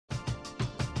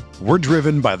We're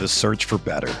driven by the search for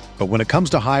better. But when it comes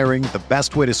to hiring, the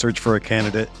best way to search for a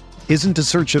candidate isn't to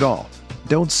search at all.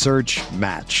 Don't search,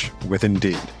 match with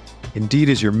Indeed. Indeed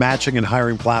is your matching and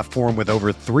hiring platform with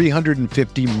over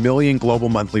 350 million global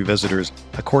monthly visitors,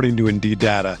 according to Indeed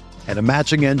data, and a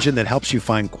matching engine that helps you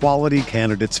find quality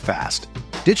candidates fast.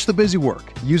 Ditch the busy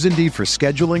work. Use Indeed for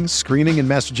scheduling, screening, and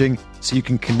messaging so you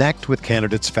can connect with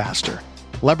candidates faster.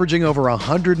 Leveraging over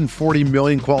 140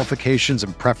 million qualifications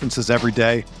and preferences every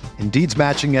day, Indeed's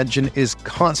matching engine is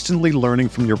constantly learning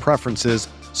from your preferences,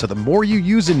 so the more you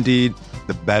use Indeed,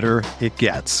 the better it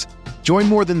gets. Join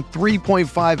more than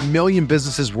 3.5 million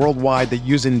businesses worldwide that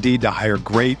use Indeed to hire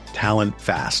great talent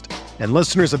fast. And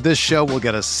listeners of this show will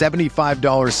get a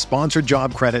 $75 sponsored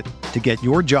job credit to get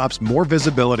your jobs more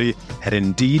visibility at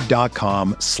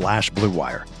Indeed.com/Blue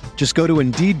Wire. Just go to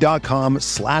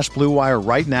Indeed.com/Blue Wire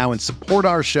right now and support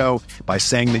our show by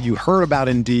saying that you heard about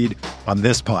Indeed on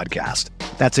this podcast.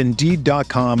 That's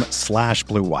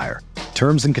Indeed.com/Blue Wire.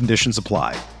 Terms and conditions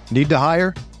apply. Need to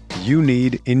hire? You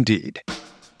need Indeed.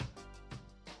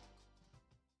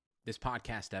 This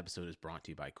podcast episode is brought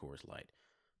to you by Coors Light.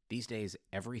 These days,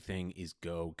 everything is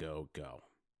go, go, go.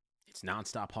 It's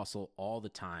nonstop hustle all the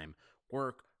time.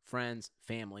 Work, friends,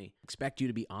 family, expect you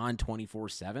to be on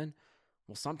 24/7.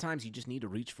 Well, sometimes you just need to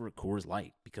reach for a Coors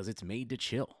Light because it's made to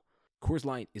chill. Coors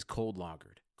Light is cold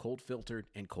lagered, cold filtered,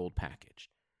 and cold packaged.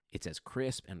 It's as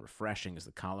crisp and refreshing as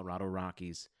the Colorado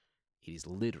Rockies. It is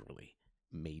literally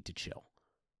made to chill.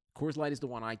 Coors Light is the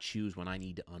one I choose when I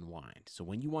need to unwind. So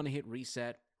when you want to hit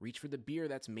reset, reach for the beer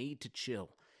that's made to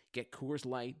chill. Get Coors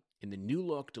Light in the new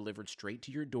look delivered straight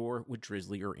to your door with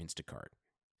Drizzly or Instacart.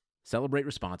 Celebrate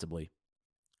responsibly.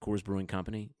 Coors Brewing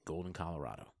Company, Golden,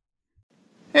 Colorado.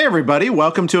 Hey everybody,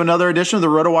 welcome to another edition of the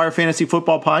RotoWire Fantasy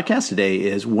Football Podcast. Today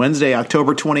is Wednesday,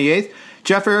 October 28th.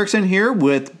 Jeff Erickson here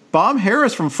with Bob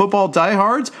Harris from Football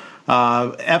Diehards,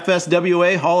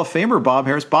 FSWA Hall of Famer Bob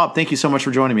Harris. Bob, thank you so much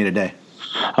for joining me today.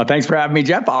 Thanks for having me,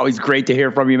 Jeff. Always great to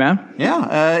hear from you, man.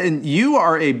 Yeah, and you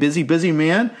are a busy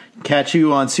man. Catch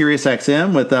you on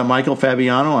SiriusXM with Michael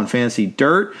Fabiano on Fantasy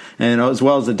Dirt, and as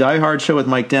well as the Die Hard Show with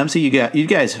Mike Dempsey. You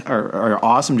guys are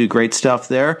awesome. Do great stuff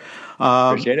there.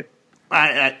 Appreciate it.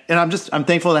 I'm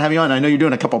thankful to have you on. I know you're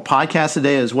doing a couple podcasts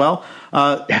today as well.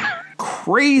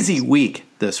 Crazy week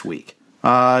this week.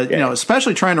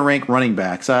 Especially trying to rank running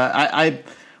backs.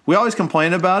 We always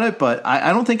complain about it, but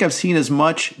I don't think I've seen as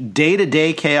much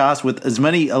day-to-day chaos with as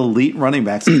many elite running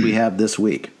backs as we have this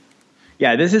week.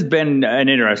 Yeah, this has been an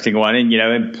interesting one,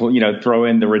 and throw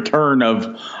in the return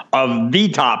of the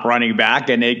top running back,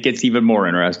 and it gets even more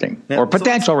interesting. Yeah, or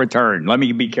potential return. Let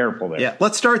me be careful there. Yeah,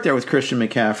 let's start there with Christian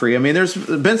McCaffrey. I mean, there's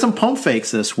been some pump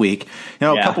fakes this week.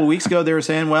 A couple weeks ago they were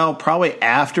saying, well, probably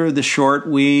after the short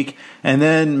week, and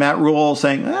then Matt Rule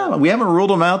saying, we haven't ruled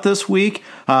him out this week.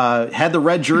 Had the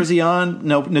red jersey on,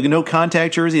 no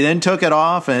contact jersey, then took it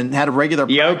off and had a regular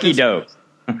practice. Okey-doke.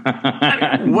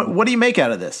 What do you make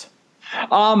out of this?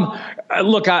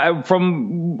 Look,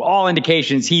 from all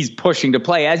indications, he's pushing to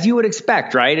play as you would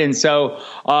expect, right? And so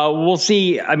we'll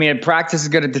see. I mean, practice is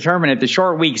going to determine it. The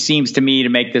short week seems to me to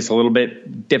make this a little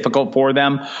bit difficult for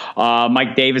them.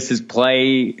 Mike Davis's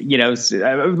play,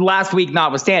 last week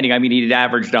notwithstanding, I mean, he had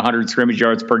averaged 100 scrimmage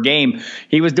yards per game.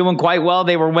 He was doing quite well.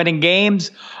 They were winning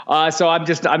games. So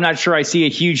I'm not sure I see a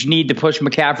huge need to push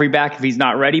McCaffrey back if he's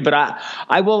not ready. But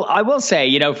I will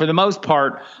say, for the most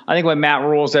part, I think when Matt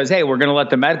Rule says, hey, we're going to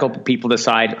let the medical people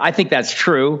decide, I think that's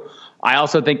true. I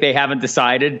also think they haven't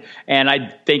decided, and I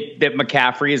think that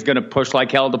McCaffrey is going to push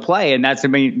like hell to play, and that's,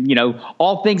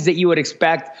 all things that you would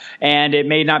expect, and it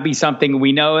may not be something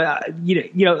we know.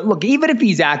 Look, even if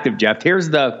he's active, Jeff, here's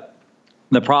the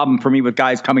problem for me with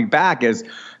guys coming back is,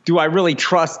 do I really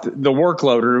trust the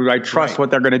workload, or do I trust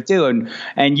what they're going to do?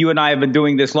 And you and I have been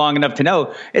doing this long enough to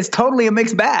know it's totally a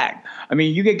mixed bag. I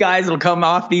mean, you get guys that'll come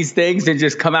off these things and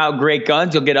just come out great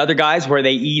guns. You'll get other guys where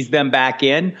they ease them back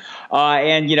in.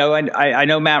 And I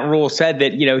know Matt Rule said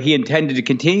that, he intended to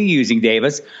continue using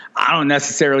Davis. I don't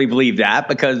necessarily believe that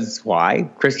because why?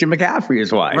 Christian McCaffrey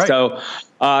is why. Right.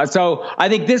 So I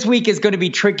think this week is going to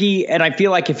be tricky. And I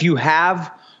feel like if you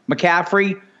have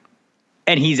McCaffrey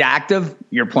and he's active,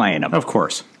 you're playing him. Of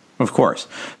course.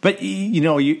 But,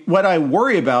 what I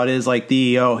worry about is like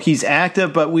he's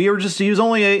active, but he was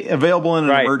only available in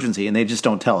an emergency, and they just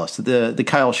don't tell us. The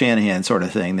Kyle Shanahan sort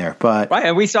of thing there. But right,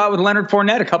 and we saw it with Leonard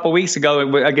Fournette a couple weeks ago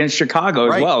against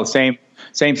Chicago as well. Same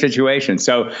Same situation.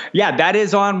 So, yeah, that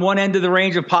is on one end of the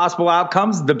range of possible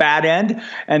outcomes, the bad end,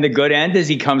 and the good end is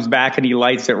he comes back and he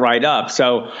lights it right up.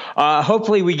 So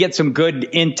hopefully we get some good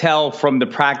intel from the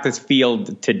practice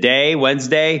field today,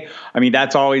 Wednesday. I mean,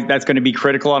 that's going to be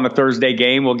critical on a Thursday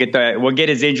game. We'll get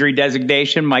his injury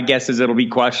designation. My guess is it'll be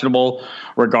questionable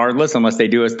regardless, unless they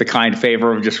do us the kind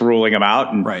favor of just ruling him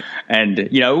out. And, right. And,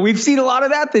 we've seen a lot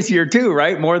of that this year too,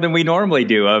 right? More than we normally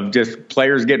do, of just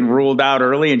players getting ruled out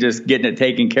early and just getting it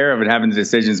taken care of and having the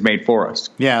decisions made for us.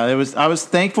 Yeah, I was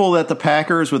thankful that the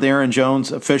Packers with Aaron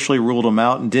Jones officially ruled him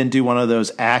out and didn't do one of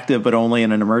those active but only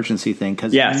in an emergency thing,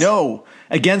 because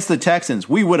against the Texans,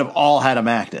 we would have all had him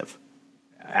active.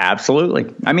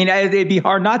 Absolutely. I mean, it'd be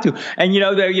hard not to. And,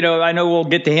 I know we'll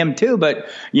get to him too, but,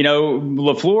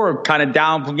 LaFleur kind of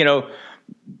down,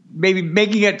 maybe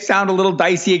making it sound a little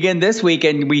dicey again this week.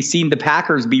 And we've seen the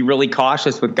Packers be really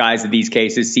cautious with guys in these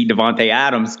cases. See Devontae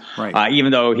Adams, right.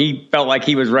 Even though he felt like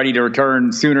he was ready to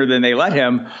return sooner than they let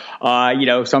him,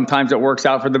 sometimes it works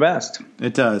out for the best.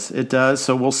 It does.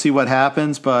 So we'll see what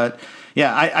happens. But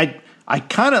yeah, I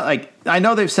kind of like, I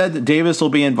know they've said that Davis will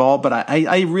be involved, but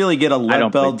I really get a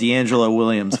Lev Bell, D'Angelo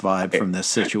Williams vibe from this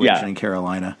situation in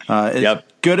Carolina. As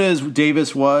good as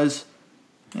Davis was,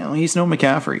 he's no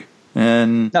McCaffrey.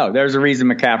 And no, there's a reason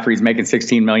McCaffrey's making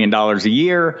 $16 million a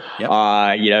year. Yep.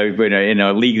 In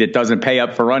a league that doesn't pay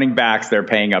up for running backs, they're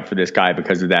paying up for this guy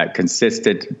because of that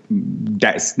consistent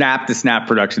snap to snap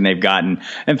production they've gotten.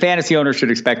 And fantasy owners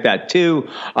should expect that too.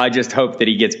 I just hope that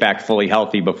he gets back fully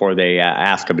healthy before they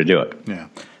ask him to do it. Yeah.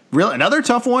 Really, another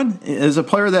tough one is a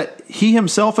player that he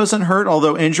himself isn't hurt,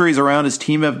 although injuries around his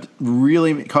team have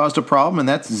really caused a problem, and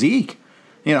that's Zeke.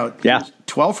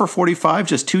 12 for 45,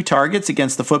 just 2 targets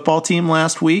against the football team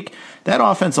last week. That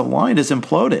offensive line has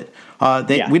imploded.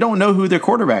 We don't know who their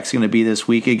quarterback's going to be this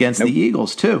week against the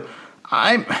Eagles, too.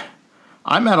 I'm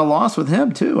at a loss with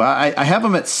him, too. I have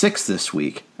him at 6 this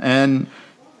week, and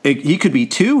he could be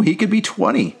 2, he could be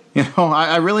 20.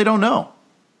 I really don't know.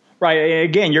 Right.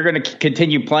 Again, you're going to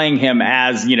continue playing him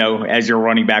as your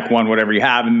running back one, whatever you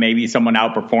have, and maybe someone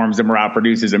outperforms him or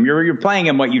outproduces him. You're playing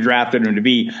him what you drafted him to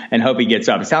be and hope he gets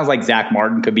up. It sounds like Zach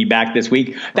Martin could be back this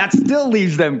week. That still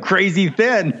leaves them crazy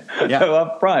thin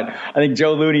up front. I think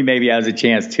Joe Looney maybe has a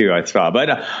chance too, I saw.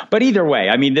 But either way,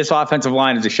 I mean, this offensive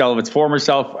line is a shell of its former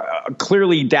self.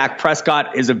 Clearly, Dak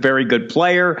Prescott is a very good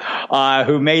player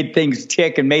who made things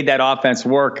tick and made that offense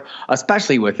work,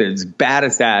 especially with as bad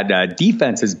as that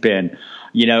defense has been.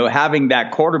 Having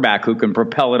that quarterback who can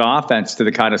propel an offense to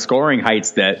the kind of scoring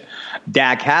heights that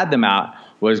Dak had them at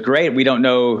was great. We don't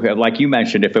know, like you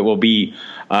mentioned, if it will be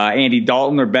Andy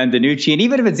Dalton or Ben DiNucci. And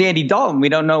even if it's Andy Dalton, we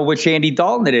don't know which Andy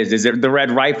Dalton it is. Is it the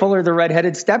red rifle or the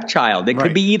redheaded stepchild? It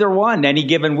could be either one any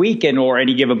given weekend or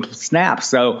any given snap.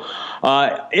 So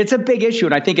it's a big issue,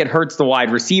 and I think it hurts the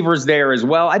wide receivers there as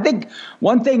well. I think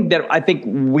one thing that I think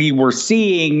we were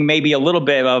seeing maybe a little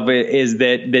bit of it is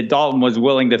that Dalton was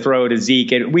willing to throw to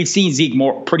Zeke. And we've seen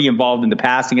Zeke pretty involved in the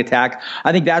passing attack.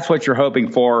 I think that's what you're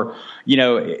hoping for.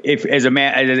 If as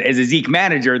a Zeke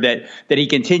manager, that he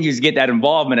continues to get that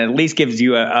involvement, at least gives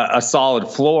you a solid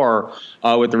floor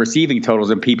with the receiving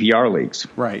totals in PPR leagues.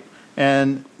 Right.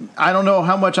 And I don't know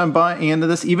how much I'm buying into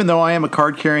this, even though I am a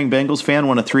card-carrying Bengals fan,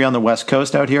 1-3 on the West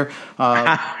Coast out here.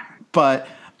 But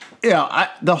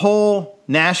the whole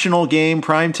national game,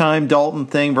 primetime Dalton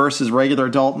thing versus regular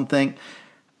Dalton thing,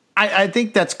 I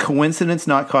think that's coincidence,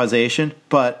 not causation.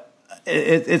 But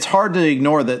it's hard to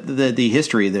ignore the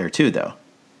history there too, though.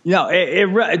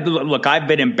 Look, I've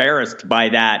been embarrassed by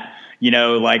that.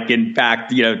 In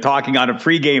fact, talking on a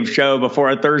pregame show before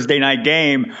a Thursday night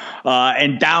game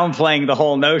and downplaying the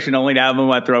whole notion, only to have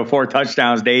him throw 4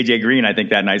 touchdowns to AJ Green, I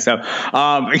think, that night. So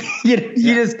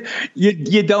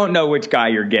you don't know which guy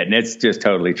you're getting. It's just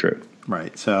totally true.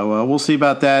 Right. So we'll see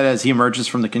about that as he emerges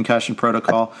from the concussion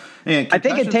protocol. I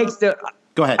think it takes the.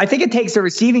 Go ahead. I think it takes the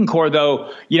receiving core,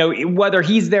 though, whether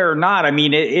he's there or not. I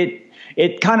mean,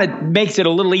 it kind of makes it a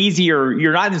little easier.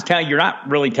 You're not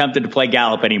really tempted to play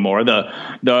Gallup anymore.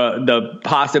 The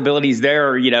possibilities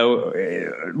there,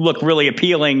 look really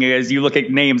appealing as you look at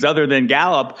names other than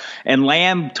Gallup. And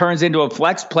Lamb turns into a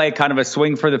flex play, kind of a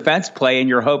swing for the fence play, and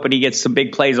you're hoping he gets some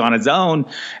big plays on his own.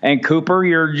 And Cooper,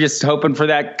 you're just hoping for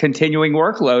that continuing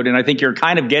workload, and I think you're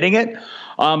kind of getting it.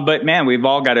 But man, we've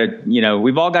all got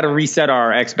to reset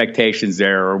our expectations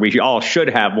there, or we all should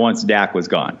have once Dak was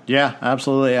gone. Yeah,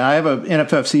 absolutely. I have an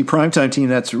NFFC primetime team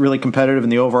that's really competitive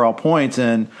in the overall points,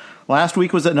 and last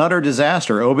week was an utter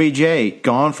disaster. OBJ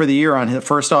gone for the year on his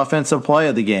first offensive play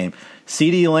of the game.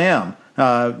 CeeDee Lamb,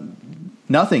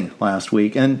 nothing last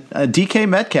week, and DK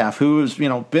Metcalf, who's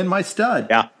been my stud.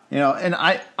 Yeah. And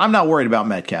I'm not worried about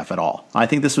Metcalf at all. I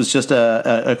think this was just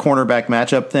a cornerback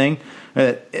matchup thing.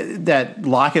 That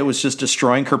Lockett was just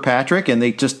destroying Kirkpatrick, and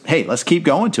they just, hey, let's keep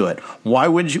going to it. Why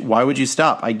would you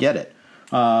stop? I get it.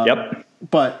 Yep.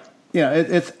 But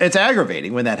it's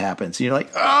aggravating when that happens. You're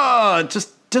like,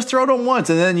 just throw it on once,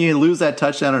 and then you lose that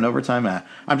touchdown in overtime.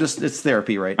 It's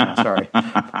therapy right now. Sorry.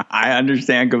 I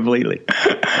understand completely.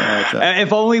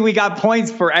 If only we got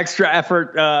points for extra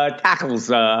effort tackles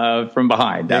from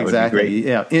behind. That exactly. would be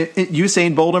great. Yeah.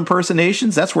 Usain Bolt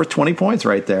impersonations, that's worth 20 points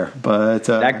right there. But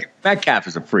that calf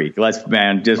is a freak. What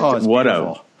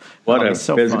a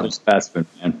physical specimen,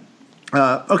 man.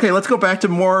 Okay, let's go back to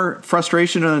more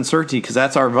frustration and uncertainty because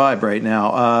that's our vibe right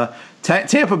now.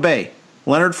 Tampa Bay.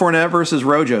 Leonard Fournette versus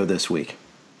Rojo this week.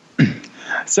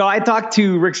 So I talked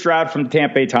to Rick Stroud from the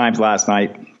Tampa Bay Times last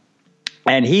night,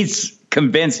 and he's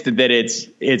convinced that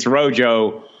it's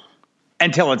Rojo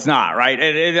until it's not,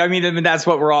 right? I mean, that's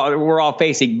what we're all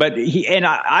facing. But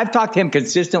I've talked to him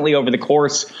consistently over the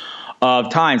course of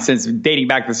time since dating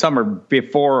back to the summer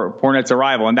before Fournette's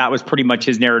arrival, and that was pretty much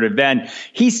his narrative then.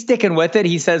 He's sticking with it.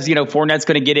 He says, Fournette's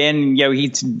going to get in.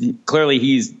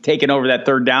 He's taken over that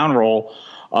third down role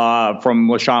from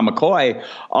LaShawn McCoy.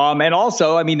 And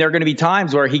also, I mean, there are going to be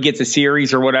times where he gets a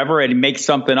series or whatever and makes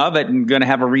something of it and going to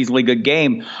have a reasonably good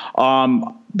game.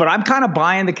 But I'm kind of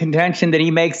buying the contention that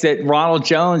he makes that Ronald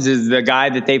Jones is the guy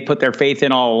that they put their faith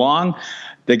in all along.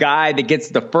 The guy that gets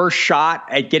the first shot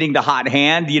at getting the hot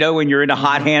hand, when you're in a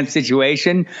hot hand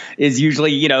situation is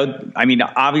usually,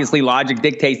 obviously logic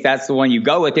dictates that's the one you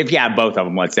go with if you have both of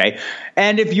them, let's say.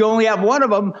 And if you only have one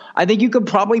of them, I think you could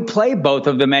probably play both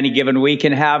of them any given week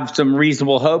and have some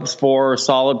reasonable hopes for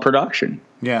solid production.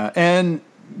 Yeah. And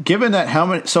given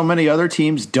that so many other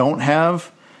teams don't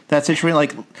have that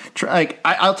situation,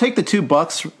 I'll take the 2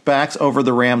 Bucs backs over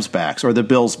the Rams backs or the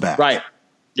Bills backs. Right.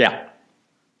 Yeah.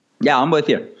 Yeah, I'm with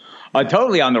you.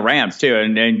 Totally on the Rams, too.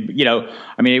 And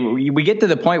we get to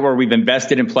the point where we've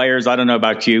invested in players. I don't know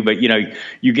about you, but,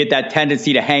 you get that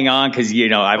tendency to hang on because,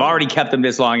 I've already kept them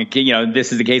this long. And,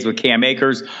 this is the case with Cam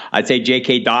Akers. I'd say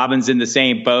J.K. Dobbins in the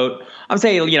same boat. I'm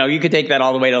saying, you could take that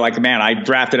all the way to I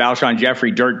drafted Alshon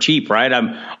Jeffrey dirt cheap, right?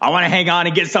 I want to hang on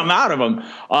and get something out of him.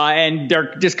 And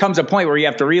there just comes a point where you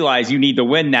have to realize you need to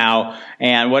win now.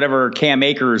 And whatever Cam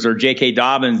Akers or J.K.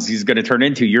 Dobbins is going to turn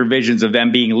into, your visions of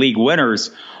them being league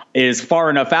winners is far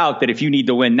enough out that if you need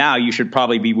to win now, you should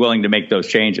probably be willing to make those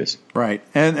changes. Right.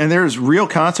 And there's real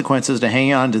consequences to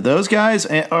hanging on to those guys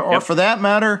or for that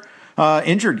matter,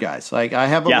 injured guys. I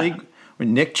have a league with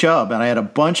Nick Chubb, and I had a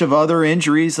bunch of other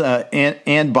injuries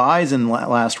and buys in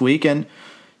last week, and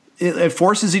it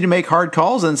forces you to make hard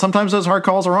calls, and sometimes those hard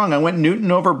calls are wrong. I went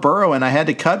Newton over Burrow, and I had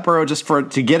to cut Burrow just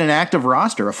to get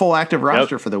a full active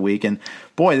roster for the week, and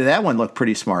boy, that one looked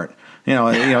pretty smart.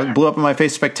 It blew up in my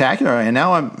face spectacular, and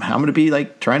now I'm going to be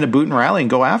trying to boot and rally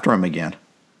and go after him again.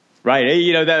 Right.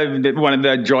 One of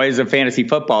the joys of fantasy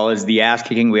football is the ass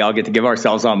kicking we all get to give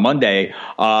ourselves on Monday.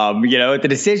 At the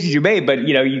decisions you made, but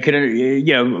you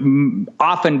can,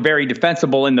 often very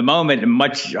defensible in the moment and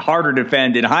much harder to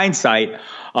defend in hindsight.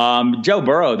 Joe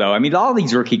Burrow, though, all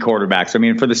these rookie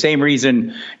quarterbacks, for the same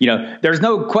reason, there's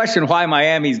no question why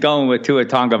Miami's going with Tua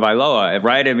Tagovailoa,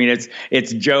 right?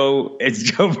 It's Joe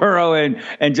Burrow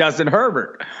and Justin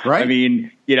Herbert. Right.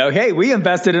 Hey, we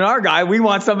invested in our guy. We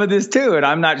want some of this too. And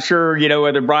I'm not sure,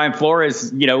 whether Brian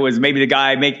Flores, was maybe the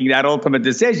guy making that ultimate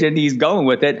decision. He's going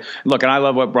with it. Look, and I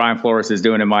love what Brian Flores is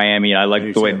doing in Miami. I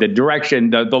like the direction,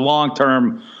 the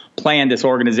long-term plan this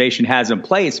organization has in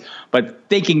place, but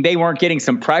thinking they weren't getting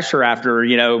some pressure after,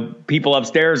 people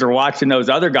upstairs are watching those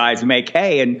other guys make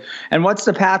hay. And what's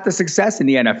the path to success in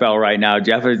the NFL right now,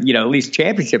 Jeff? At least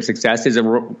championship success is a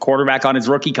quarterback on his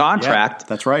rookie contract. Yeah,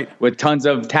 that's right. With tons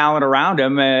of talent around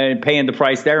him and paying the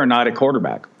price there and not at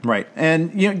quarterback. Right.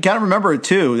 And you got to remember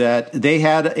too, that they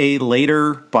had a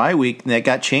later bye week that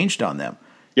got changed on them.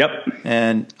 Yep.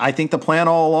 And I think the plan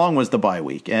all along was the bye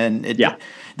week. And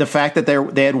the fact that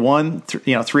they had won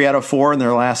 3 out of 4 in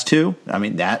their last 2,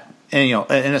 and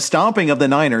a stomping of the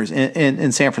Niners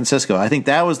in San Francisco, I think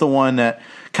that was the one that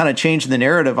kind of changed the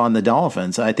narrative on the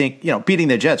Dolphins. I think, beating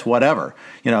the Jets, whatever,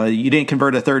 you didn't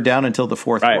convert a third down until the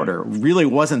fourth quarter. Really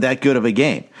wasn't that good of a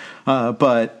game.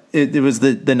 But it was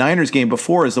the Niners game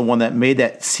before is the one that made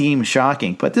that seem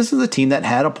shocking. But this is a team that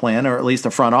had a plan, or at least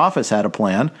the front office had a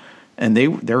plan. And they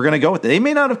were going to go with it. They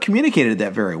may not have communicated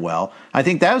that very well. I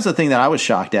think that was the thing that I was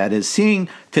shocked at, is seeing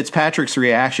Fitzpatrick's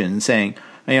reaction and saying,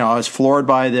 I was floored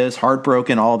by this,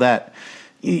 heartbroken, all that.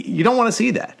 You don't want to see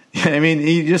that.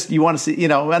 You want to see,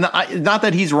 and not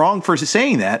that he's wrong for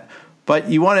saying that, but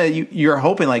you're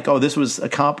hoping like, oh, this was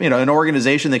an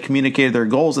organization that communicated their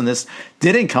goals, and this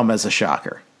didn't come as a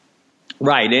shocker.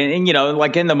 Right. And,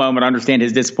 like in the moment, understand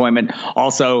his disappointment.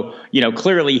 Also,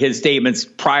 clearly his statements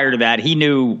prior to that, he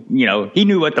knew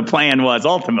what the plan was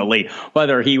ultimately,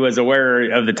 whether he was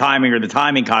aware of the timing or the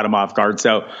timing caught him off guard.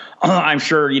 So I'm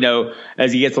sure,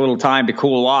 as he gets a little time to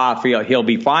cool off, he'll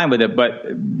be fine with it. But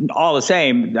all the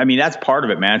same, I mean, that's part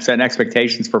of it, man. Setting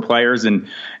expectations for players and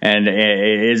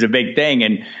it is a big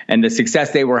thing. And the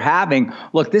success they were having.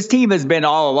 Look, this team has been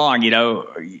all along,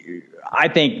 I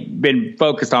think been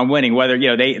focused on winning, whether,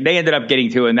 they ended up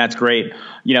getting Tua, and that's great,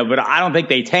 but I don't think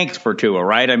they tanked for Tua,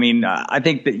 right? I mean, I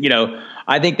think that,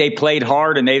 I think they played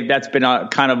hard, and that's been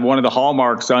kind of one of the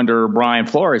hallmarks under Brian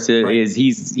Flores is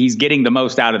he's getting the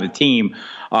most out of the team.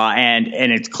 And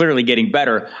it's clearly getting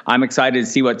better. I'm excited to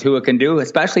see what Tua can do,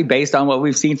 especially based on what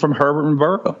we've seen from Herbert and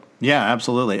Burrow. Yeah,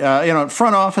 absolutely.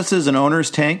 Front offices and owners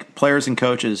tank, players and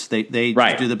coaches, they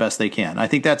just do the best they can. I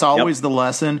think that's always the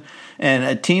lesson. And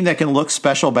a team that can look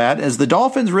special bad, as the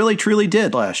Dolphins really truly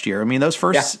did last year. I mean, those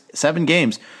first 7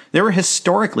 games, they were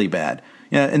historically bad.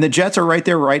 And the Jets are right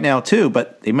there right now too,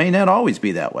 but they may not always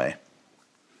be that way.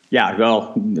 Yeah,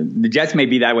 well, the Jets may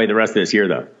be that way the rest of this year,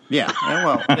 though. Yeah,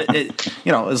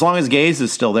 well, as long as Gaze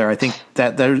is still there, I think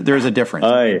that there's a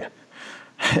difference.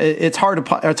 It's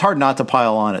hard not to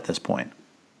pile on at this point.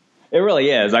 It really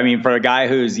is. I mean, for a guy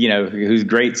whose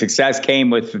great success came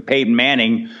with Peyton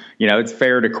Manning, it's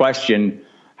fair to question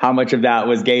how much of that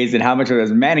was Gaze and how much of it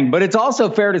was Manning. But it's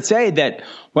also fair to say that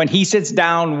when he sits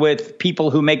down with people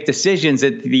who make decisions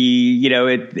at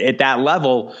at that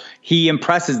level, he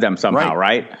impresses them somehow,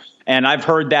 right? And I've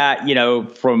heard that,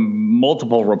 from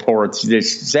multiple reports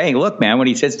just saying, look, man, when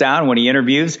he sits down, when he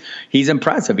interviews, he's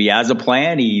impressive. He has a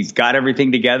plan. He's got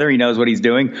everything together. He knows what he's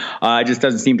doing. It just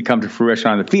doesn't seem to come to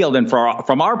fruition on the field. And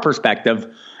from our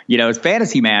perspective, as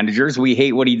fantasy managers, we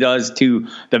hate what he does to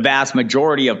the vast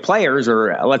majority of players,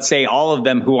 or let's say all of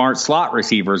them who aren't slot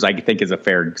receivers, I think is a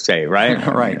fair say, right?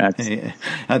 Right.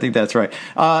 I think that's right.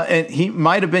 And he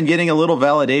might have been getting a little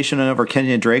validation over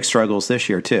Kenyon Drake's struggles this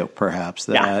year too, perhaps.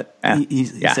 He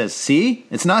says, see,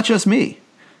 it's not just me.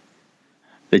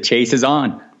 The chase is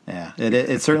on. Yeah,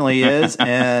 it certainly is.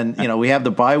 And, we have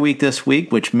the bye week this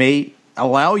week, which may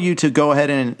allow you to go ahead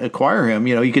and acquire him.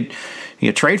 You could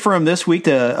trade for him this week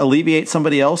to alleviate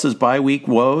somebody else's bye week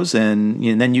woes, and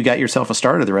then you got yourself a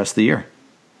starter the rest of the year.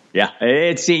 Yeah,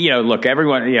 it's look,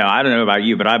 everyone. I don't know about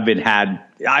you, but I've been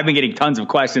getting tons of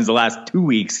questions the last 2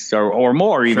 weeks or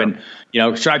more even.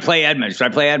 Sure. Should I play Edmonds? Should I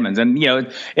play Edmonds? And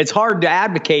it's hard to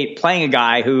advocate playing a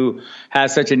guy who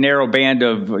has such a narrow band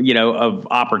of of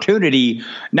opportunity.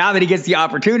 Now that he gets the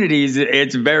opportunities,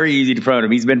 it's very easy to promote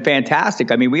him. He's been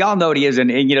fantastic. I mean, we all know what he is,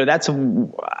 and that's.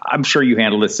 I'm sure you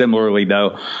handle this similarly,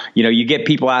 though. You get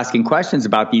people asking questions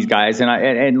about these guys,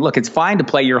 and look, it's fine to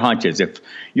play your hunches. If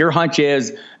your hunch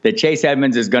is that Chase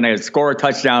Edmonds is going to score a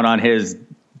touchdown on his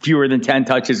fewer than 10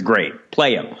 touches, great.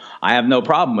 Play him. I have no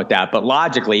problem with that. But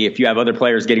logically, if you have other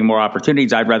players getting more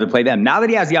opportunities, I'd rather play them. Now that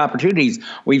he has the opportunities,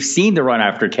 we've seen the run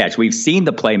after catch. We've seen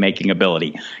the playmaking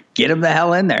ability. Get him the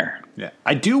hell in there. Yeah,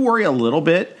 I do worry a little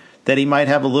bit that he might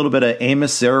have a little bit of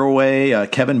Amos Zaraway,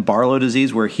 Kevin Barlow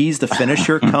disease, where he's the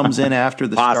finisher, comes in after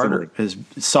the starter, has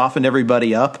softened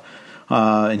everybody up,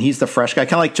 and he's the fresh guy,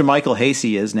 kind of like JaMycal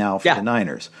Hasty is now for the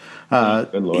Niners.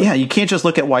 You can't just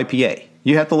look at YPA.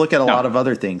 You have to look at a lot of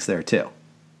other things there, too.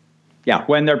 Yeah,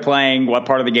 when they're playing, what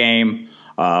part of the game,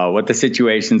 what the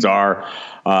situations are.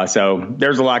 So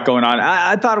there's a lot going on.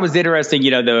 I thought it was interesting,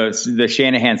 the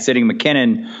Shanahan sitting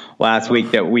McKinnon last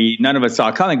week that none of us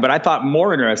saw coming. But I thought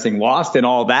more interesting, lost in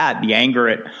all that, the anger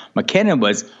at McKinnon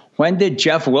was, when did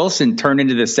Jeff Wilson turn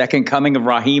into the second coming of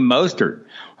Raheem Mostert?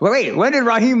 Wait, when did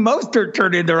Raheem Mostert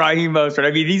turn into Raheem Mostert?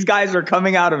 I mean, these guys are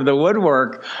coming out of the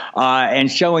woodwork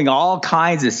and showing all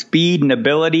kinds of speed and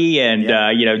ability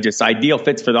and, just ideal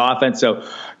fits for the offense. So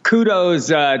kudos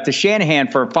to Shanahan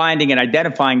for finding and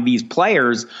identifying these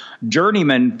players,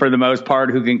 journeymen for the most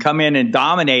part, who can come in and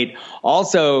dominate.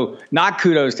 Also, not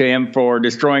kudos to him for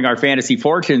destroying our fantasy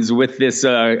fortunes with this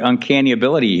uncanny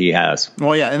ability he has.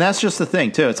 Well, yeah, and that's just the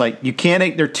thing, too. It's like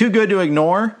they're too good to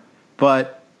ignore,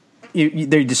 but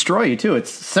they destroy you, too. It's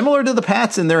similar to the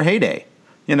Pats in their heyday,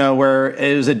 where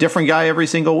it was a different guy every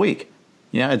single week.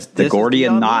 Yeah, it's the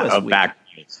Gordian knot of back.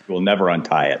 We'll never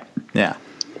untie it. Yeah.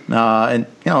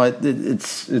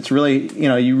 It's really,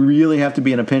 you really have to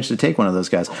be in a pinch to take one of those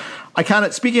guys.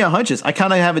 Speaking of hunches, I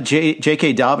kind of have a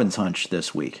J.K. Dobbins hunch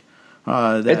this week.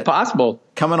 It's possible.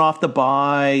 Coming off the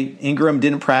bye, Ingram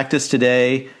didn't practice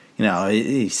today.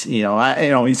 He's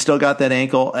still got that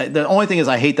ankle. The only thing is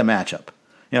I hate the matchup.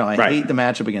 I hate the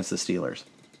matchup against the Steelers.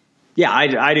 Yeah,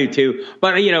 I do too.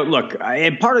 But, look,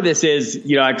 and part of this is,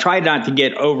 I tried not to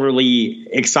get overly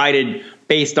excited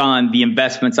based on the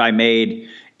investments I made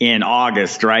in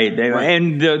August, right?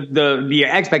 And the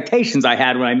expectations I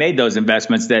had when I made those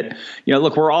investments that,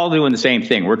 look, we're all doing the same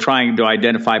thing. We're trying to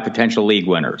identify potential league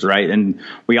winners, right? And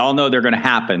we all know they're going to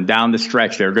happen down the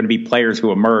stretch. There are going to be players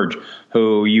who emerge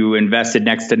who you invested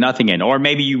next to nothing in, or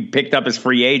maybe you picked up as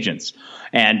free agents.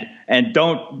 And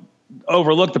don't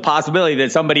overlook the possibility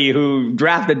that somebody who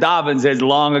drafted Dobbins has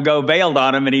long ago bailed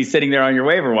on him and he's sitting there on your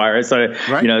waiver wire. So,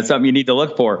 it's something you need to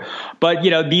look for. But,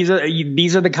 these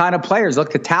are the kind of players.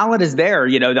 Look, the talent is there.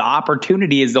 The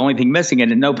opportunity is the only thing missing.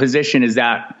 And in no position is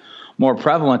that more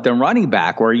prevalent than running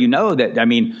back, where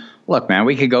look, man,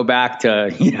 we could go back to,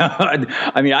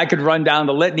 I could run down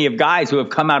the litany of guys who have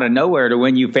come out of nowhere to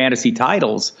win you fantasy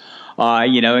titles,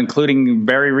 including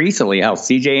very recently how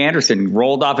C.J. Anderson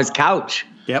rolled off his couch.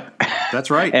 Yep, that's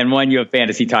right. And won you a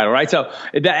fantasy title, right? So,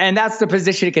 and that's the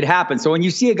position it could happen. So when you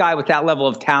see a guy with that level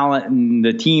of talent and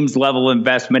the team's level of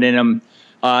investment in him,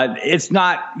 it's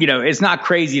not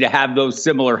crazy to have those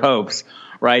similar hopes,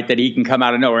 right, that he can come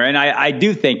out of nowhere. And I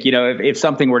do think, if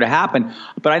something were to happen,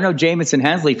 but I know Jamison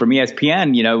Hensley from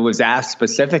ESPN, was asked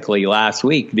specifically last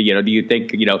week, do you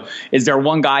think, is there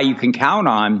one guy you can count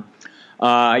on,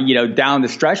 down the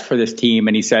stretch for this team?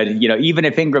 And he said, even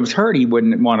if Ingram's hurt, he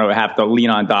wouldn't want to have to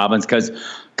lean on Dobbins because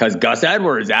Gus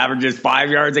Edwards averages 5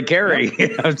 yards a carry.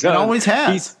 Yep. So always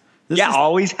has.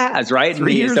 Always has, right?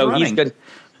 3 years so running. He's good.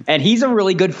 And he's a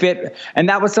really good fit. And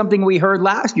that was something we heard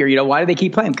last year. Why do they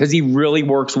keep playing? Because he really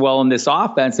works well in this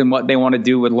offense and what they want to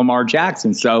do with Lamar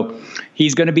Jackson. So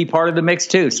he's going to be part of the mix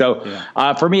too. So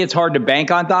for me, it's hard to bank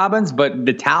on Dobbins, but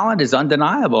the talent is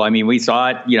undeniable. I mean, we saw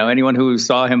it. Anyone who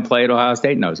saw him play at Ohio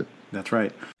State knows it. That's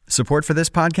right. Support for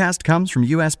this podcast comes from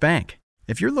U.S. Bank.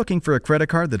 If you're looking for a credit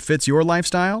card that fits your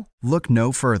lifestyle, look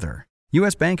no further.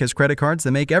 U.S. Bank has credit cards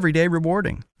that make every day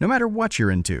rewarding, no matter what you're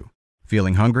into.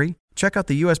 Feeling hungry? Check out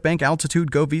the U.S. Bank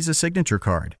Altitude Go Visa Signature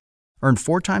Card. Earn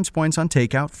 4 times points on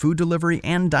takeout, food delivery,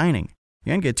 and dining.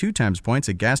 And get 2 times points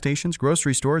at gas stations,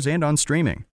 grocery stores, and on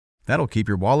streaming. That'll keep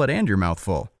your wallet and your mouth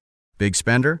full. Big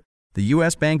spender? The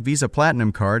U.S. Bank Visa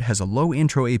Platinum Card has a low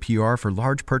intro APR for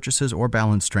large purchases or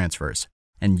balance transfers.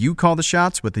 And you call the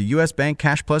shots with the U.S. Bank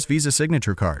Cash Plus Visa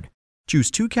Signature Card.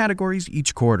 Choose 2 categories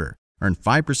each quarter. Earn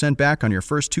 5% back on your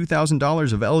first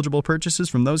 $2,000 of eligible purchases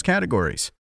from those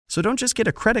categories. So don't just get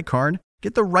a credit card,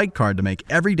 get the right card to make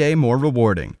every day more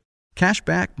rewarding.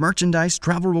 Cashback, merchandise,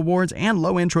 travel rewards, and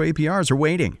low intro APRs are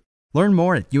waiting. Learn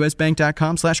more at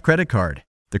usbank.com/creditcard.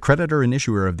 The creditor and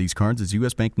issuer of these cards is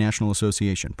U.S. Bank National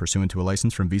Association, pursuant to a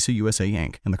license from Visa USA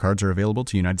Inc., and the cards are available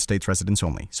to United States residents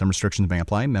only. Some restrictions may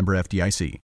apply. Member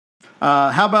FDIC.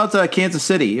 How about Kansas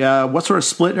City? What sort of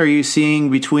split are you seeing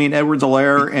between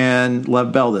Edwards-Helaire and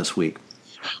Lev Bell this week?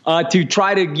 To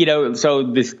try to, so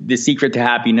the secret to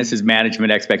happiness is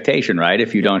management expectation, right?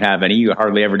 If you don't have any, you're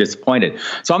hardly ever disappointed.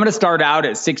 So I'm going to start out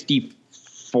at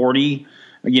 60-40,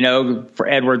 for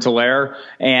Edwards-Helaire.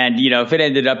 And, if it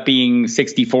ended up being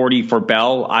 60-40 for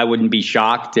Bell, I wouldn't be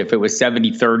shocked. If it was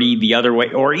 70-30 the other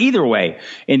way, or either way,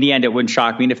 in the end, it wouldn't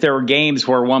shock me. And if there were games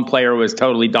where one player was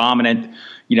totally dominant,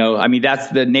 that's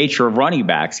the nature of running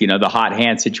backs, the hot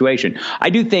hand situation. I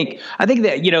think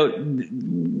that,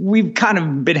 we've kind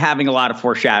of been having a lot of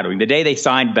foreshadowing. The day they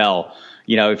signed Bell,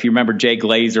 if you remember Jay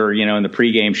Glazer, in the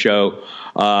pregame show,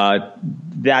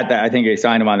 that I think they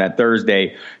signed him on that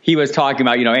Thursday. He was talking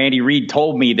about, Andy Reid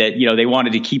told me that, they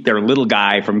wanted to keep their little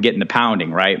guy from getting the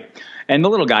pounding, right? And the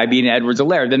little guy being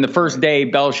Edwards-Helaire. Then the first day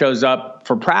Bell shows up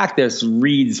for practice,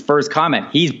 Reid's first comment,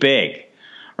 he's big.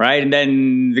 Right. And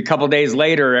then a couple of days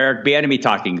later, Eric Bieniemy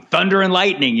talking thunder and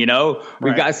lightning, we've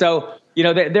got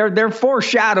they're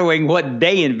foreshadowing what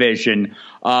they envision,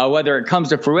 whether it comes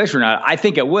to fruition or not. I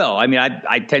think it will. I mean,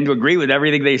 I tend to agree with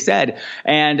everything they said.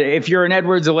 And if you're an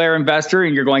Edwards-Helaire investor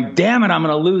and you're going, damn it, I'm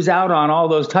going to lose out on all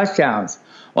those touchdowns.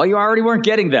 Well, you already weren't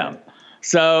getting them.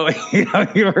 So,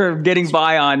 you were getting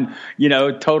by on,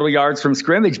 total yards from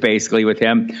scrimmage basically with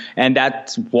him. And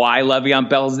that's why Le'Veon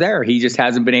Bell's there. He just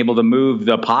hasn't been able to move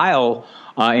the pile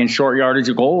in short yardage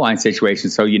or goal line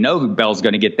situations. So, Bell's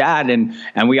going to get that. And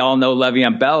we all know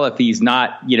Le'Veon Bell, if he's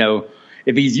not,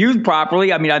 if he's used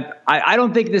properly. I mean, I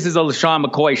don't think this is a LaShawn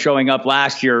McCoy showing up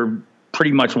last year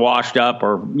pretty much washed up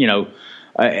or,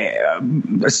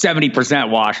 70%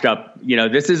 washed up.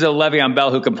 This is a Le'Veon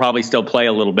Bell who can probably still play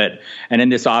a little bit. And in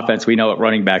this offense, we know what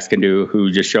running backs can do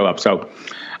who just show up. So,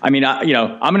 I'm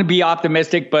going to be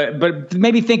optimistic, but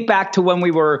maybe think back to when we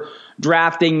were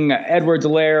drafting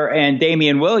Edwards-Helaire and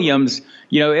Damian Williams.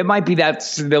 It might be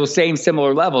those same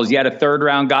similar levels. You had a 3rd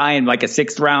round guy and like a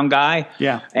 6th round guy.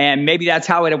 Yeah. And maybe that's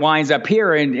how it winds up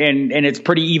here. And it's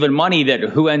pretty even money that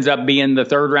who ends up being the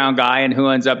 3rd round guy and who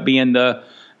ends up being the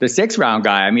 6th round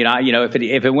guy.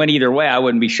 If it went either way, I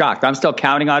wouldn't be shocked. I'm still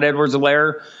counting on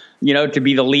Edwards-Helaire, to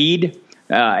be the lead.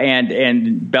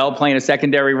 And Bell playing a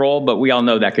secondary role, but we all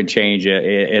know that can change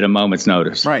at a moment's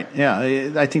notice. Right.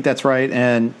 Yeah, I think that's right.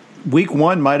 And week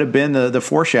 1 might have been the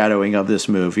foreshadowing of this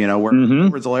move, where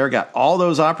Edwards-Helaire got all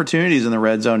those opportunities in the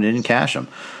red zone and didn't cash them.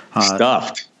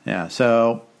 Stuffed. Yeah.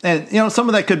 So, and some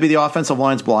of that could be the offensive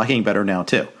line's blocking better now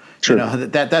too. True.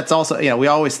 That's also, we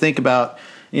always think about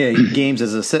games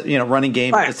as a running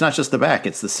game. Right. It's not just the back;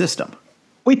 it's the system.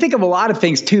 We think of a lot of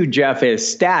things too, Jeff, as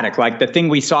static. Like the thing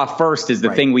we saw first is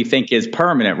the thing we think is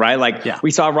permanent, right? Like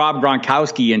we saw Rob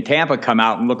Gronkowski in Tampa come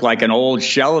out and look like an old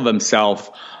shell of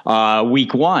himself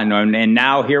week 1. And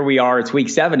now here we are, it's week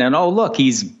 7. And look,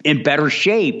 he's in better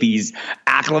shape. He's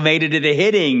acclimated to the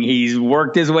hitting. He's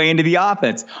worked his way into the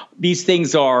offense. These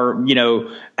things are,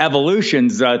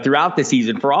 evolutions throughout the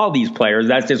season for all these players.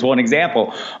 That's just one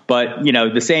example. But,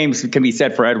 the same can be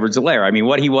said for Edwards-Helaire.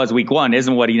 What he was week 1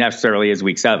 isn't what he necessarily is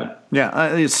week 7.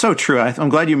 Yeah, it's so true. I'm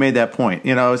glad you made that point.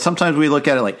 Sometimes we look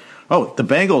at it like, the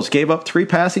Bengals gave up 3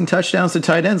 passing touchdowns to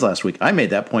tight ends last week. I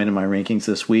made that point in my rankings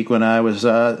this week when I was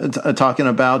talking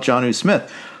about Jonnu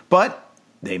Smith. But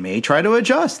they may try to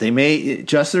adjust. They may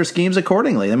adjust their schemes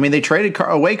accordingly. They traded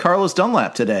away Carlos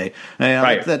Dunlap today.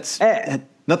 Right. That's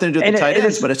nothing to do with the tight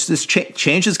ends, but it's just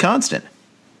change is constant.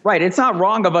 Right. It's not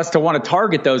wrong of us to want to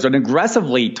target those and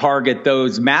aggressively target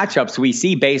those matchups we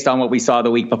see based on what we saw the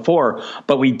week before.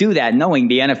 But we do that knowing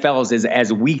the NFL is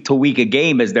as week to week a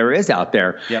game as there is out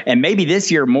there. Yep. And maybe this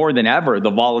year more than ever,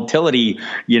 the volatility,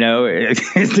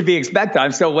 is to be expected.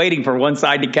 I'm still waiting for one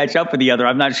side to catch up with the other.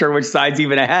 I'm not sure which side's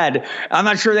even ahead. I'm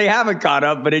not sure they haven't caught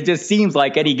up, but it just seems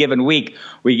like any given week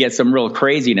we get some real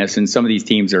craziness and some of these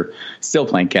teams are still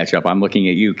playing catch up. I'm looking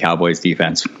at you, Cowboys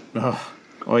defense.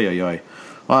 Oy.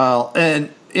 Well, and,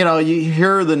 you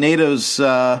hear the natives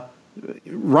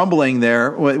rumbling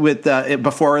there with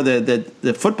before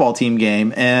the football team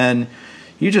game, and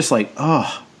you're just like,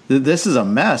 this is a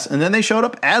mess. And then they showed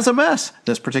up as a mess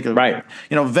this particular right.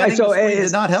 Vetting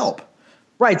did not help.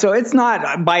 Right. So it's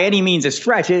not by any means a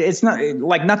stretch. It's not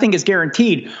like nothing is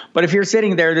guaranteed. But if you're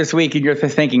sitting there this week and you're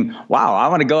thinking, wow, I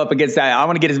want to go up against that. I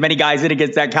want to get as many guys in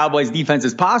against that Cowboys defense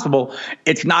as possible.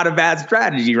 It's not a bad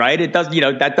strategy, right? It does,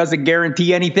 that doesn't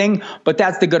guarantee anything, but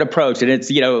that's the good approach. And it's,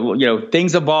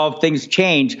 things evolve, things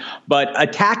change, but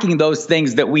attacking those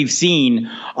things that we've seen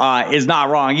is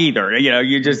not wrong either.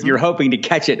 You're hoping to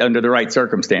catch it under the right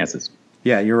circumstances.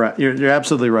 Yeah, you're right. You're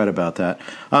absolutely right about that.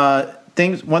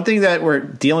 One thing that we're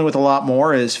dealing with a lot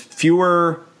more is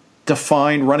fewer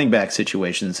defined running back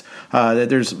situations. That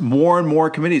there's more and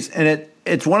more committees, and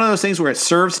it's one of those things where it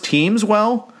serves teams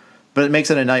well, but it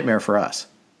makes it a nightmare for us.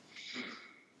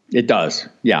 It does,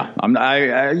 yeah.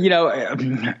 It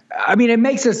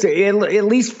makes us. It at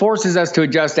least forces us to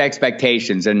adjust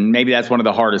expectations, and maybe that's one of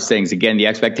the hardest things. Again, the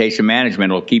expectation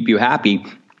management will keep you happy,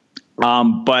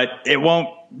 but it won't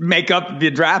make up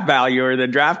the draft value or the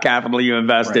draft capital you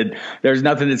invested. Right. There's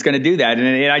nothing that's going to do that.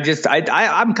 And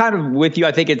I'm kind of with you.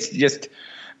 I think it's just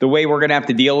the way we're going to have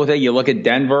to deal with it. You look at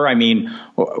Denver.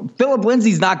 Philip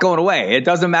Lindsay's not going away. It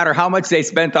doesn't matter how much they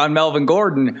spent on Melvin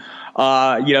Gordon.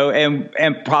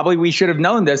 And probably we should have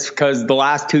known this because the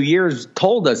last 2 years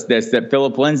told us that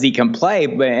Philip Lindsay can play.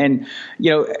 And,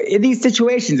 in these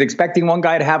situations, expecting one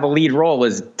guy to have a lead role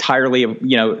is entirely,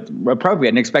 appropriate.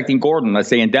 And expecting Gordon, let's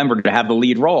say in Denver, to have the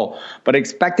lead role, but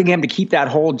expecting him to keep that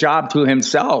whole job to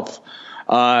himself,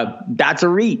 that's a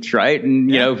reach, right? And,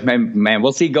 man,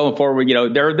 we'll see going forward.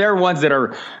 There are ones that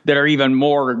are even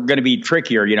more going to be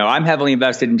trickier. I'm heavily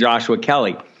invested in Joshua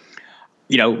Kelly.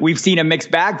 We've seen a mixed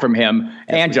bag from him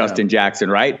and Justin Jackson,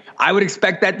 right? I would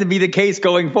expect that to be the case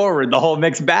going forward, the whole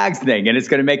mixed bags thing. And it's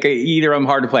going to make either of them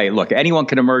hard to play. Look, anyone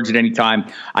can emerge at any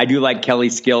time. I do like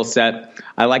Kelly's skill set.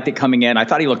 I liked it coming in. I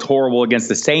thought he looked horrible against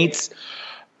the Saints.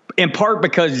 in part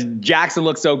because Jackson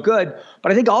looked so good,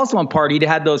 but I think also in part he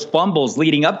had those fumbles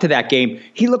leading up to that game.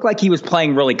 He looked like he was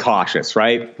playing really cautious,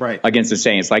 right? Against the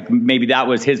Saints. Like maybe that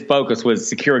was his focus, was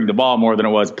securing the ball more than it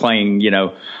was playing,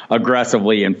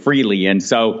 aggressively and freely. And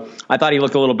so I thought he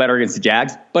looked a little better against the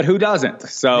Jags, but who doesn't?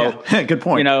 So good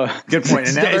point. Good point.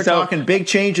 And now they're talking big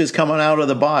changes coming out of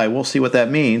the bye. We'll see what that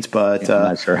means, but I'm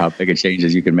not sure how big a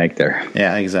changes you can make there.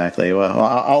 Yeah, exactly. Well,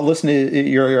 I'll listen to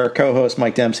your co-host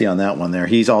Mike Dempsey on that one there.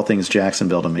 He's all things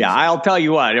Jacksonville to me. Yeah, I'll tell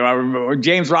you what,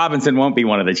 James Robinson won't be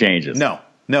one of the changes.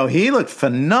 No, he looked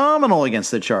phenomenal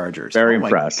against the Chargers. Very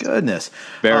impressed. My goodness.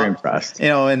 Very impressed.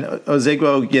 And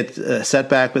Ozigbo gets set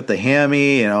back with the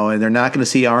hammy, and they're not going to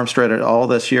see Armstead at all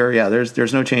this year. Yeah,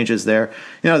 there's no changes there.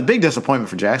 The big disappointment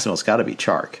for Jacksonville's got to be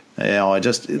Chark. A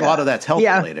lot of that's health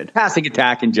related. Passing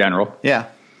attack in general. Yeah.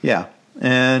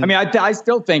 And I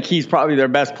still think he's probably their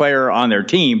best player on their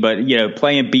team, but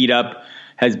playing beat up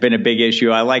has been a big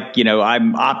issue.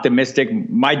 I'm optimistic.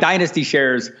 My dynasty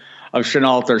shares of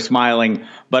Shenault are smiling,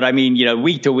 but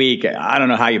week to week, I don't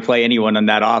know how you play anyone on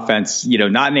that offense,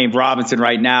 not named Robinson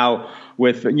right now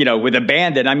with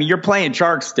abandon. You're playing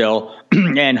Chark still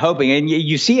and hoping, and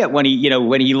you see it when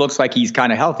he looks like he's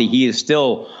kind of healthy. He is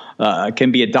still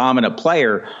can be a dominant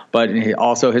player, but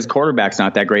also his quarterback's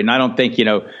not that great. And I don't think,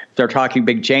 if they're talking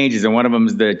big changes, and one of them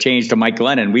is the change to Mike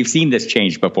Glennon. We've seen this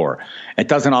change before. It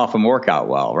doesn't often work out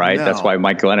well, right? No. That's why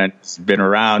Mike Glennon's been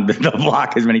around the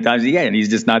block as many times as he can, and he's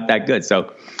just not that good.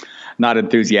 So not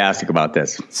enthusiastic about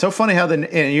this. So funny how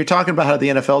you're talking about how the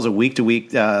NFL is a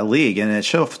week-to-week league, and it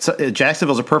shows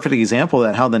Jacksonville's a perfect example of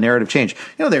that, how the narrative changed.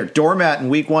 They're doormat in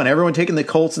week one, everyone taking the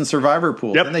Colts in survivor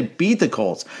pool. Yep. Then they beat the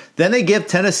Colts. Then they give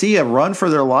Tennessee a run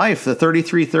for their life, the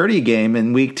 33-30 game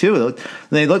in week two.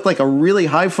 They looked like a really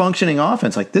high-functioning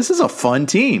offense. Like, this is a fun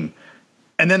team.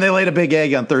 And then they laid a big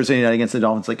egg on Thursday night against the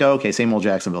Dolphins. Like, oh, okay, same old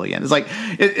Jacksonville again. It's like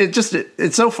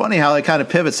it's so funny how they kind of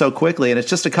pivot so quickly, and it's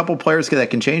just a couple players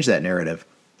that can change that narrative.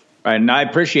 And I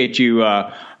appreciate you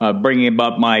bringing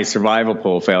up my survival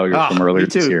pool failure from earlier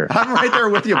this year. I'm right there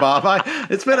with you, Bob.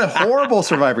 It's been a horrible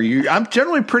survivor. I'm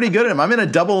generally pretty good at them. I'm in a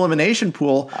double elimination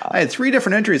pool. I had 3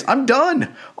 different entries. I'm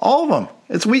done. All of them.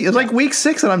 It's like week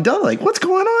 6 and I'm done. Like, what's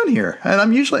going on here? And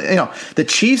I'm usually, the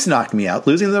Chiefs knocked me out,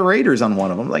 losing to the Raiders on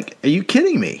one of them. Like, are you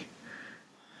kidding me?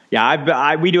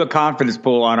 Yeah, we do a confidence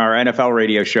pool on our NFL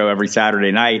radio show every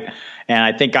Saturday night. And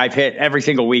I think I've hit every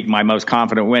single week. My most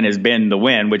confident win has been the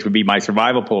win, which would be my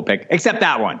survival pool pick, except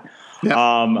that one.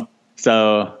 Yeah.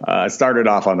 So started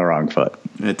off on the wrong foot.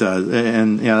 It does.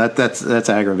 And that's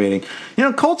aggravating.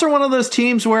 Colts are one of those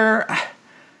teams where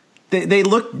they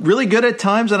look really good at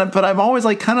times, but I'm always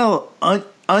like kind of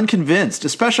unconvinced,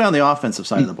 especially on the offensive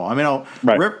side of the ball.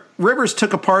 Right. Rivers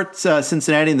took apart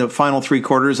Cincinnati in the final 3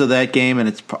 quarters of that game, and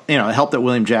it helped that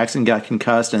William Jackson got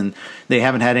concussed, and they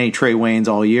haven't had any Trey Waynes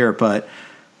all year. But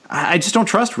I just don't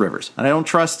trust Rivers, and I don't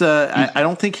trust. I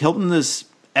don't think Hilton has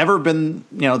ever been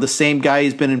the same guy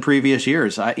he's been in previous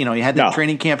years. He had that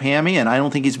training camp hammy, and I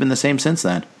don't think he's been the same since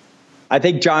then. I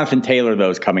think Jonathan Taylor, though,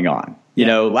 is coming on.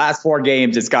 Last 4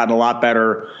 games, it's gotten a lot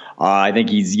better. I think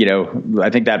he's,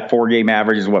 I think that 4-game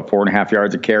average is 4.5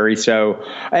 yards a carry. So,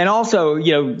 and also,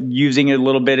 using it a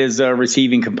little bit as a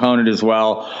receiving component as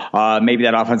well. Maybe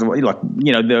that offensive, look,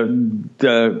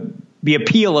 the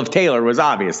appeal of Taylor was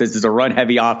obvious. This is a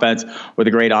run-heavy offense with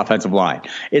a great offensive line.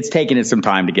 It's taken it some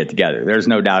time to get together. There's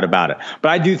no doubt about it. But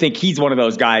I do think he's one of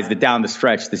those guys that down the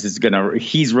stretch,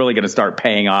 he's really going to start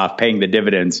paying the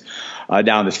dividends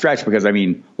down the stretch. Because,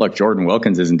 look, Jordan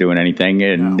Wilkins isn't doing anything,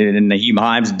 and Naheem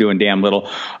Hines is doing damn little.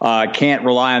 Can't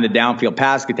rely on the downfield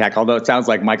pass attack, although it sounds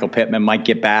like Michael Pittman might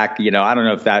get back. I don't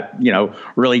know if that,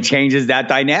 really changes that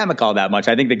dynamic all that much.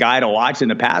 I think the guy to watch in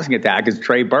the passing attack is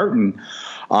Trey Burton.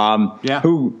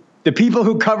 Who the people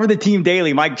who cover the team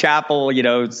daily, Mike Chappell,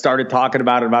 started talking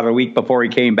about it about a week before he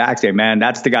came back, saying, man,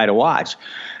 that's the guy to watch.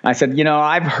 And I said,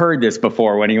 I've heard this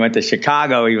before. When he went to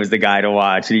Chicago, he was the guy to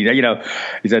watch. And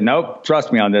he said, nope,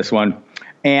 trust me on this one.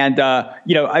 And,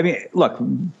 look,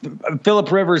 Phillip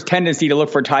Rivers' tendency to look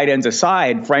for tight ends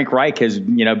aside, Frank Reich has,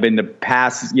 been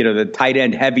the tight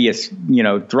end heaviest,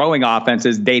 throwing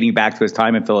offenses dating back to his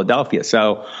time in Philadelphia.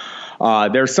 So,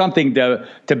 there's something to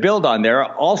build on there.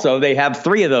 Also, they have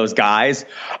 3 of those guys,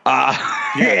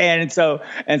 and so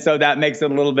that makes it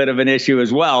a little bit of an issue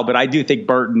as well. But I do think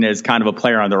Burton is kind of a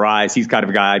player on the rise. He's kind of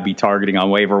a guy I'd be targeting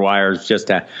on waiver wires just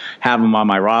to have him on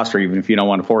my roster, even if you don't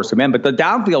want to force him in. But the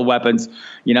downfield weapons,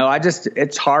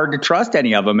 it's hard to trust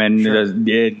any of them. And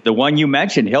the one you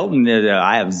mentioned, Hilton,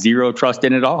 I have zero trust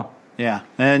in at all. Yeah,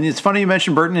 and it's funny you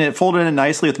mentioned Burton. It folded in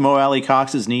nicely with Mo Alley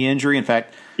Cox's knee injury. In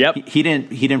fact, he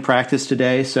didn't practice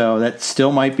today, so that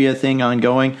still might be a thing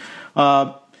ongoing.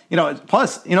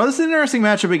 Plus, this is an interesting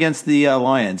matchup against the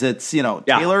Lions. It's,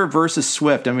 Taylor versus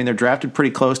Swift. I mean, they're drafted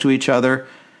pretty close to each other.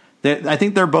 I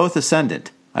think they're both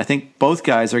ascendant. I think both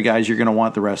guys are guys you're going to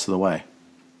want the rest of the way.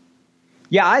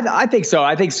 Yeah, I think so.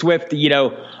 I think Swift,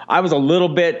 I was a little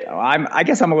bit, I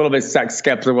guess I'm a little bit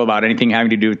skeptical about anything having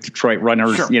to do with Detroit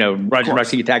runners, sure,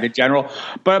 rushing attack in general.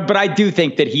 But I do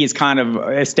think that he has kind of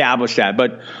established that.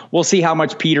 But we'll see how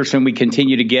much Peterson we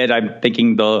continue to get. I'm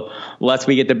thinking the less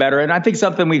we get, the better. And I think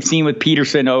something we've seen with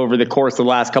Peterson over the course of the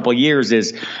last couple of years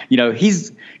is,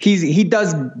 he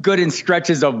does good in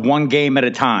stretches of one game at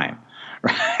a time.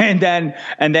 And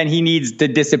then he needs to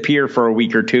disappear for a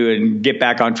week or two and get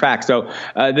back on track. So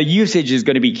the usage is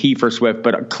going to be key for Swift,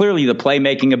 but clearly the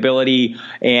playmaking ability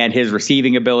and his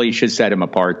receiving ability should set him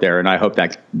apart there. And I hope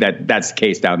that's the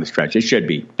case down the stretch. It should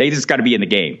be. They just got to be in the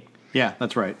game. Yeah,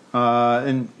 that's right.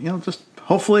 Just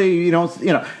hopefully,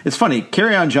 it's funny.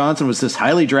 Kerryon Johnson was this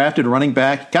highly drafted running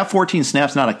back, got 14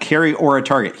 snaps, not a carry or a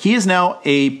target. He is now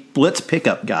a blitz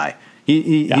pickup guy.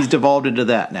 He's devolved into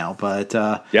that now, but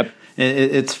yep.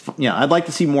 It's I'd like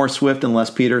to see more Swift and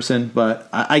less Peterson, but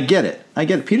I get it.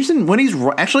 Peterson, when he's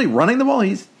actually running the ball,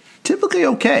 he's typically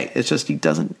okay. It's just he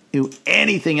doesn't do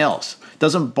anything else.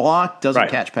 Doesn't block, doesn't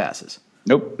catch passes.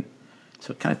 Nope.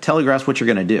 So it kind of telegraphs what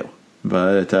you're going to do.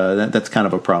 But that's kind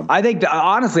of a problem. I think,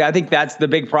 honestly, that's the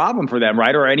big problem for them,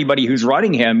 right? Or anybody who's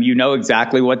running him,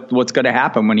 exactly what's going to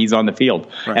happen when he's on the field.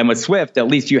 Right. And with Swift, at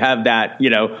least you have that,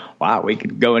 wow, we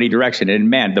could go any direction.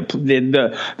 And man, the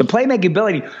playmaking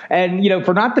ability, and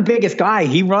for not the biggest guy,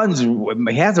 he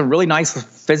has a really nice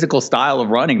physical style of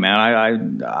running,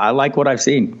 man. I like what I've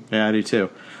seen. Yeah, I do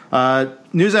too.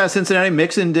 News out of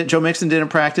Cincinnati, Joe Mixon didn't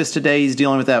practice today. He's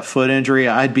dealing with that foot injury.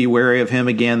 I'd be wary of him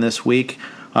again this week.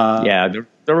 The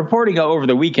reporting over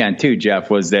the weekend too, Jeff,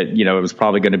 was that it was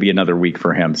probably going to be another week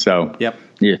for him. So yep,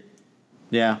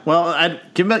 yeah. Well,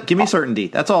 give me certainty.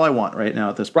 That's all I want right now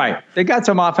at this point. Right, they got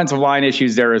some offensive line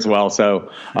issues there as well.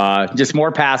 So just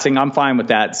more passing. I'm fine with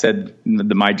that. Said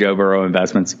my Joe Burrow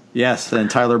investments. Yes, and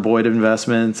Tyler Boyd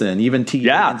investments, and even T.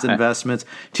 Higgins investments.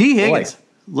 T. Higgins.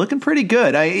 Looking pretty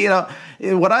good.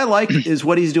 What I like is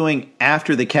what he's doing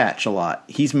after the catch a lot.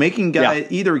 He's making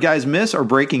either guys miss or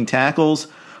breaking tackles.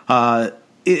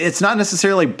 It's not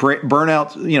necessarily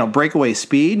burnout, breakaway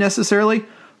speed necessarily,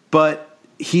 but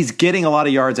he's getting a lot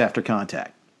of yards after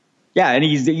contact. Yeah,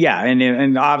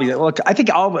 and obviously, look, I think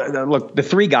the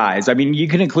three guys. I mean, you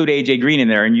can include AJ Green in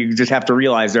there, and you just have to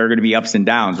realize there are going to be ups and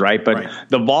downs, right? But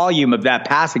the volume of that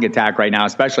passing attack right now,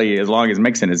 especially as long as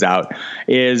Mixon is out,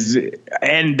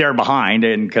 and they're behind,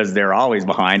 and because they're always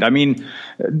behind. I mean,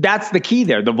 that's the key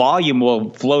there. The volume will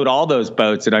float all those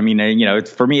boats, and I mean,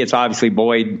 for me, it's obviously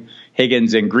Boyd,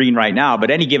 Higgins, and Green right now, but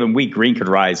any given week, Green could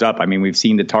rise up. I mean, we've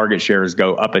seen the target shares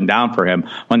go up and down for him.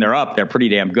 When they're up, they're pretty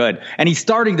damn good. And he's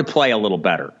starting to play a little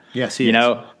better. Yes, he is.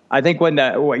 I think when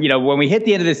we hit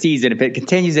the end of the season, if it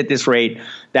continues at this rate,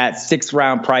 that 6th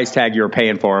round price tag you were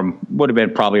paying for him would have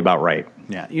been probably about right.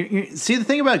 Yeah. See, the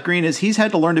thing about Green is he's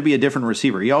had to learn to be a different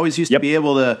receiver. He always used to be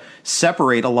able to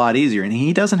separate a lot easier, and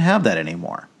he doesn't have that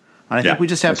anymore. I think we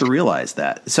just have to realize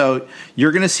that. So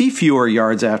you're going to see fewer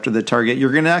yards after the target.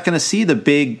 You're not going to see the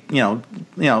big,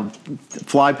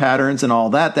 fly patterns and all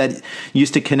that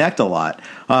used to connect a lot.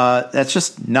 That's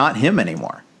just not him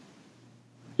anymore.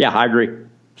 Yeah, I agree.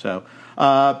 So,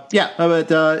 but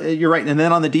you're right. And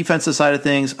then on the defensive side of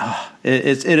things,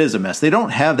 it is a mess. They don't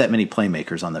have that many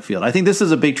playmakers on the field. I think this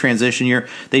is a big transition year.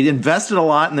 They invested a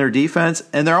lot in their defense,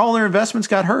 and all their investments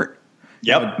got hurt.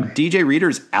 Yep. DJ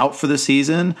Reader's out for the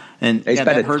season, and they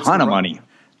spent a ton of money.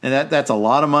 And that's a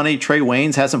lot of money. Trey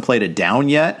Waynes hasn't played it down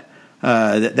yet.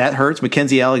 That hurts.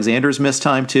 Mackenzie Alexander's missed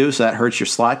time too, so that hurts your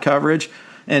slot coverage.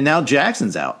 And now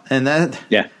Jackson's out, and that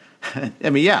I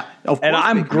mean,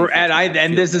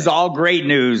 and this is all great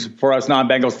news for us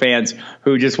non-Bengals fans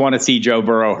who just want to see Joe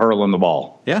Burrow hurling the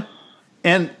ball. Yeah.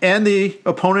 And the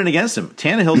opponent against him,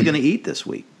 Tannehill's going to eat this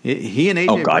week. He and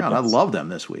AJ Brown, I love them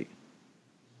this week.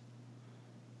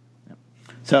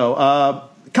 So a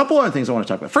couple other things I want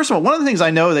to talk about. First of all, one of the things I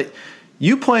know that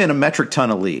you play in a metric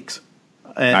ton of leagues.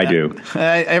 And I do.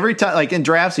 Every time, like in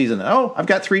draft season, I've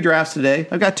got 3 drafts today.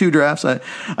 I've got 2 drafts.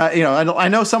 I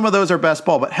know some of those are best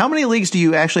ball, but how many leagues do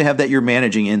you actually have that you're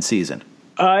managing in season?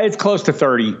 It's close to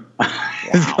 30.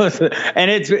 Wow.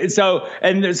 So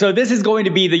this is going to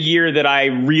be the year that I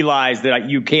realize that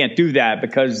you can't do that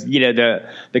because, the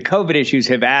COVID issues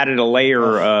have added a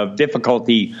layer of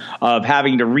difficulty of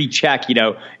having to recheck,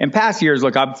 in past years.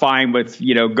 Look, I'm fine with,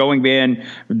 going in,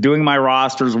 doing my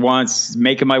rosters once,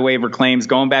 making my waiver claims,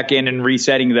 going back in and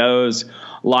resetting those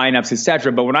lineups,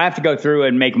 etc. But when I have to go through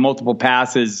and make multiple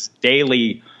passes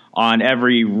daily on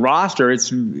every roster, it's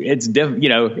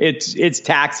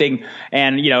taxing.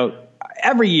 And,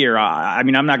 every year,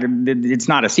 it's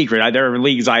not a secret. There are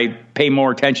leagues I pay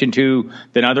more attention to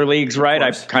than other leagues, right?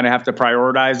 I kind of have to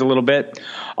prioritize a little bit.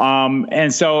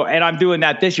 And I'm doing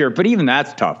that this year, but even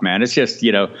that's tough, man. It's just,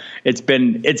 it's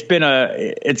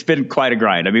been quite a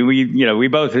grind. I mean, we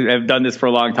both have done this for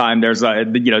a long time. There's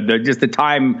just the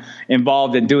time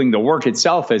involved in doing the work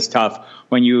itself is tough.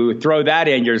 When you throw that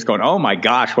in, you're just going, oh my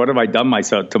gosh, what have I done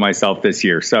to myself this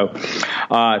year? So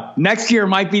next year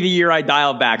might be the year I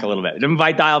dial back a little bit. And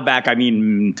by dial back, I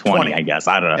mean 20, I guess.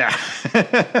 I don't know.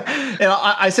 Yeah.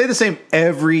 I say the same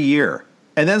every year.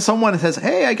 And then someone says,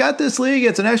 hey, I got this league.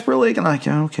 It's an expert league. And I'm like,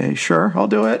 yeah, okay, sure, I'll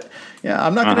do it. Yeah,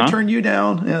 I'm not going to turn you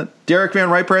down. Derek Van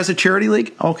Riper has a charity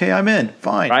league. Okay, I'm in.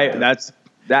 Fine. Right. And that's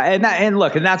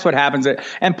what happens.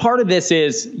 And part of this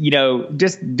is,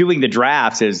 just doing the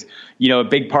drafts is, a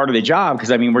big part of the job. Because,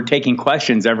 we're taking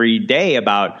questions every day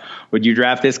about, would you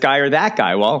draft this guy or that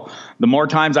guy? Well, the more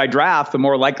times I draft, the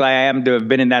more likely I am to have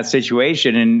been in that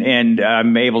situation. And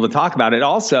I'm able to talk about it.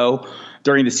 Also,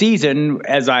 during the season,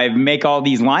 as I make all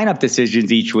these lineup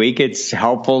decisions each week, it's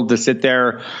helpful to sit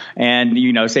there and,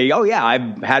 say, oh, yeah,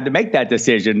 I've had to make that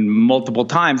decision multiple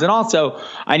times. And also,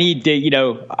 I need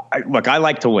to, I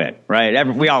like to win, right?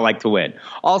 We all like to win.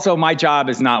 Also, my job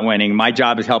is not winning. My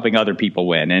job is helping other people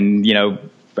win. And,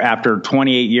 after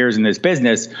 28 years in this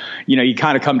business, you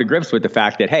kind of come to grips with the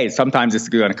fact that, hey, sometimes it's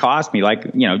going to cost me.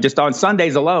 Like, just on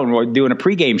Sundays alone, we're doing a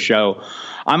pregame show.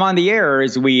 I'm on the air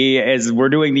as we're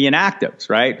doing the inactives,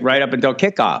 right up until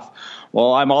kickoff.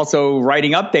 Well, I'm also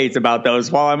writing updates about those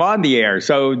while I'm on the air.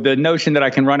 So the notion that I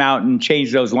can run out and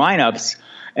change those lineups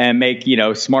and make,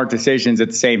 smart decisions at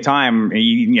the same time,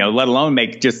 let alone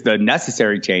make just the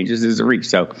necessary changes is a reach.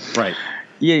 So, right.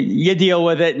 You deal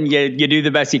with it and you do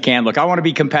the best you can. Look, I want to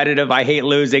be competitive. I hate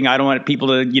losing. I don't want people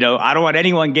to, I don't want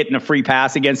anyone getting a free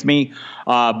pass against me.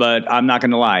 But I'm not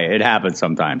going to lie. It happens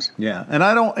sometimes. Yeah. And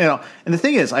I don't, and the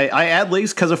thing is, I add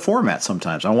leagues because of format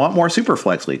sometimes. I want more super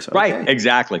flex leagues. Okay. Right.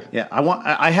 Exactly. Yeah.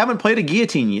 I haven't played a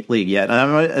guillotine league yet.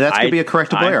 That's going to be a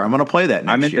correctable player. I'm going to play that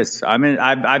next year.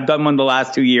 I've done one the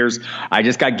last 2 years. I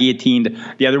just got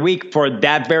guillotined the other week for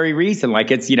that very reason. Like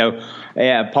it's,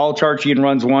 Paul Charchian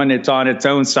runs one. It's on its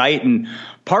own site. And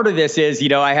part of this is,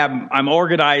 I'm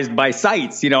organized by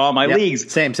sites, all my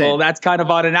leagues. Same. Well, that's kind of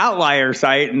on an outlier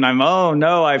site. And oh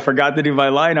no, I forgot to do my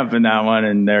lineup in that one.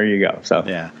 And there you go. So,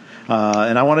 yeah.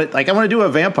 And I want to do a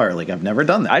vampire league. I've never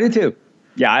done that. I did too.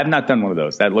 Yeah, I've not done one of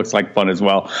those. That looks like fun as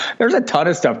well. There's a ton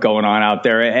of stuff going on out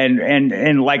there.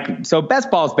 And so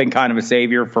best ball's been kind of a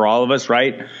savior for all of us,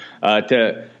 right?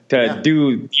 To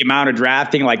do the amount of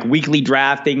drafting, like weekly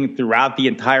drafting throughout the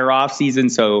entire offseason.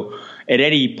 So at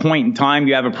any point in time,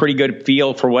 you have a pretty good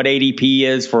feel for what ADP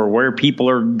is, for where people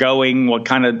are going, what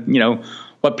kind of,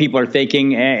 what people are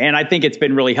thinking. And I think it's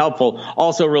been really helpful.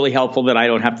 Also really helpful that I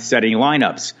don't have to set any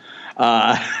lineups,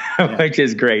 which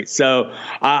is great. So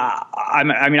I'm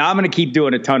going to keep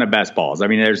doing a ton of best balls.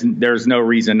 There's no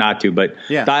reason not to, but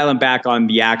dialing back on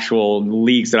the actual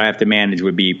leagues that I have to manage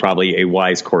would be probably a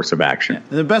wise course of action.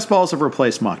 Yeah. The best balls have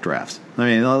replaced mock drafts.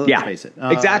 Let's face it.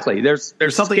 Exactly. There's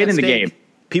something skin in the game.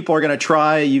 People are going to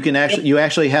try. You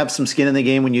actually have some skin in the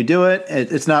game when you do it.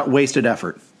 It's not wasted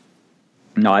effort.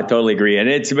 No, I totally agree.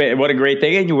 And what a great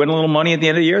thing. And you win a little money at the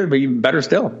end of the year, but even better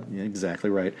still. Yeah, exactly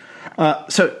right.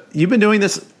 So you've been doing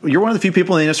this. You're one of the few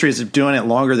people in the industry that's doing it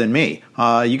longer than me.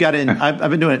 You got in.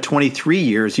 I've been doing it 23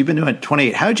 years. You've been doing it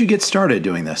 28. How did you get started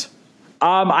doing this?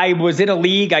 I was in a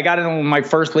league. I got in my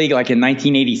first league like in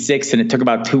 1986, and it took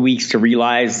about 2 weeks to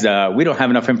realize we don't have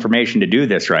enough information to do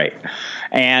this right.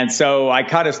 And so I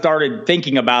kind of started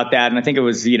thinking about that, and I think it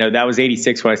was, that was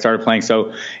 86 when I started playing.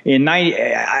 So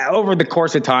over the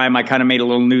course of time, I kind of made a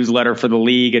little newsletter for the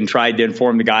league and tried to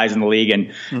inform the guys in the league. And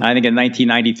I think in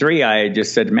 1993, I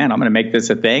just said, man, I'm going to make this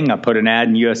a thing. I put an ad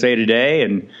in USA Today,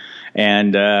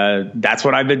 and that's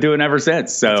what I've been doing ever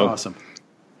since. So that's awesome.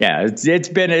 Yeah, it's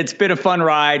been a fun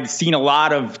ride. Seen a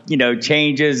lot of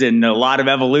changes and a lot of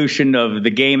evolution of the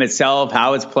game itself,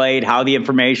 how it's played, how the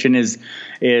information is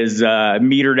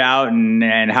metered out,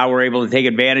 and how we're able to take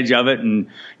advantage of it. And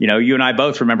you and I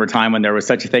both remember a time when there was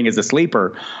such a thing as a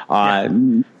sleeper.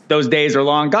 Those days are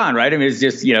long gone, right? It's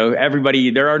just everybody.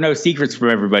 There are no secrets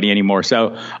from everybody anymore.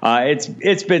 So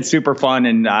it's been super fun,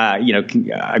 and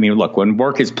look, when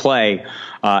work is play.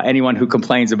 Anyone who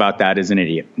complains about that is an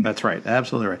idiot. That's right.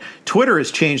 Absolutely right. Twitter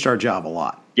has changed our job a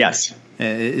lot. Yes.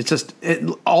 It's just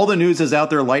all the news is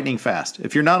out there lightning fast.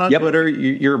 If you're not on Twitter,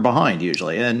 you're behind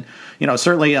usually. And,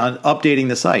 certainly on updating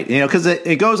the site, because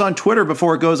it goes on Twitter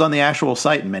before it goes on the actual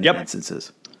site in many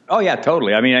instances. Oh, yeah,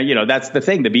 totally. I mean, that's the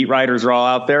thing. The beat writers are all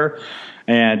out there.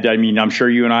 And I mean, I'm sure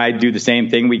you and I do the same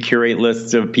thing. We curate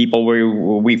lists of people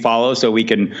we follow so we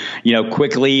can,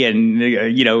 quickly and,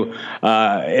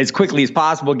 as quickly as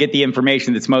possible, get the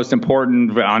information that's most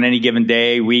important on any given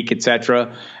day, week, et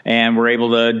cetera. And we're able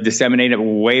to disseminate it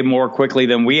way more quickly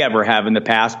than we ever have in the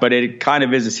past. But it kind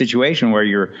of is a situation where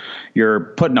you're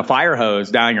putting a fire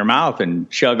hose down your mouth and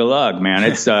chug a lug, man.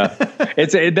 It's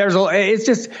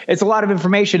it's a lot of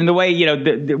information in the way,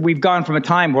 we've gone from a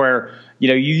time where,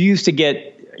 you used to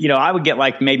get, I would get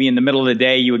like maybe in the middle of the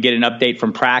day, you would get an update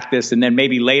from practice. And then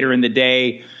maybe later in the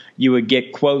day, you would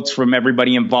get quotes from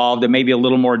everybody involved and maybe a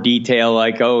little more detail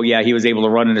like, oh, yeah, he was able to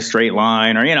run in a straight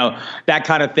line or, that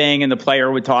kind of thing. And the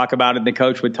player would talk about it. The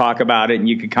coach would talk about it and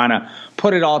you could kind of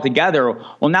put it all together.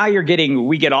 Well, now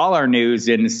we get all our news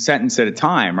in a sentence at a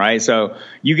time, right? So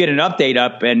you get an update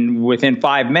up and within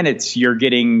 5 minutes, you're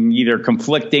getting either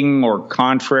conflicting or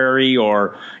contrary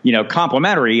or,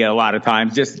 complimentary a lot of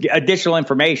times, just additional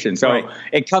information. So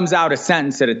It comes out a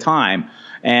sentence at a time.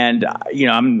 And,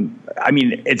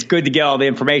 it's good to get all the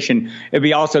information. It'd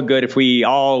be also good if we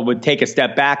all would take a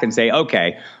step back and say,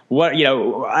 okay,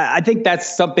 I think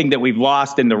that's something that we've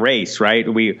lost in the race, right?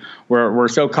 We're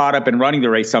so caught up in running the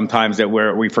race sometimes that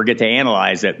we forget to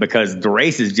analyze it because the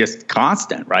race is just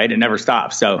constant, right? It never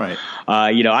stops. So,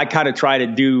 I try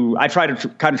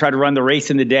to run the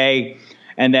race in the day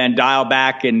and then dial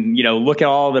back and, look at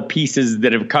all the pieces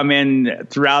that have come in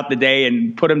throughout the day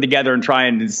and put them together and try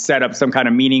and set up some kind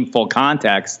of meaningful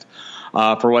context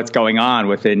for what's going on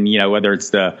within, whether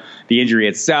it's the injury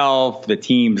itself, the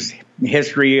team's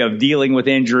history of dealing with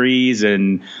injuries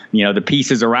and, the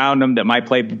pieces around them that might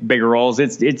play bigger roles.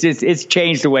 It's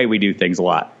changed the way we do things a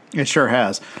lot. It sure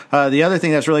has. The other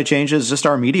thing that's really changed is just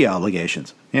our media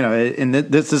obligations, and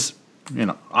this is,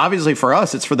 obviously for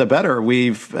us, it's for the better.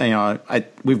 We've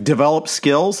developed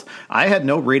skills. I had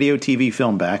no radio, TV,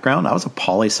 film background. I was a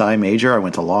poli-sci major. I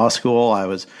went to law school. I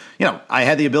was, I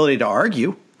had the ability to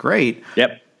argue. Great.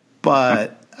 Yep.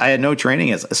 But I had no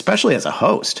training especially as a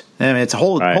host. I mean, it's a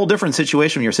whole different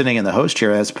situation when you're sitting in the host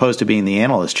chair as opposed to being the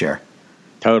analyst chair.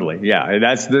 Totally. Yeah.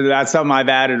 That's something I've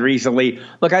added recently.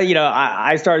 Look,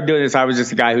 I started doing this. I was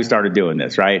just a guy who started doing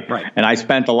this. Right. And I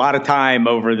spent a lot of time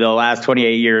over the last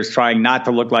 28 years trying not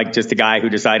to look like just a guy who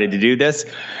decided to do this.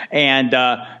 And,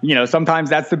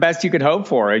 sometimes that's the best you could hope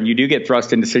for. And you do get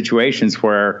thrust into situations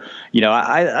where,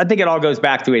 I think it all goes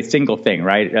back to a single thing,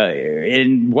 right?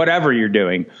 In whatever you're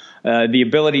doing. The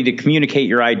ability to communicate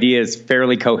your ideas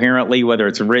fairly coherently, whether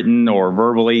it's written or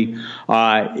verbally,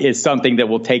 is something that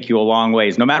will take you a long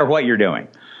ways, no matter what you're doing.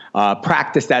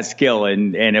 Practice that skill,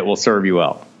 and it will serve you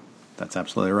well. That's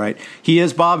absolutely right. He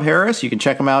is Bob Harris. You can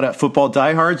check him out at Football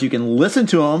Diehards. You can listen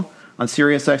to him on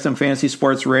SiriusXM Fantasy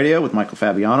Sports Radio with Michael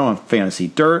Fabiano on Fantasy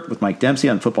Dirt, with Mike Dempsey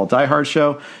on Football Diehards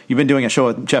Show. You've been doing a show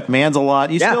with Jeff Manns a lot.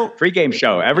 Pregame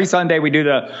show. Every Sunday we do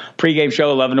the pregame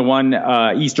show, 11 to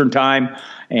 1 Eastern time.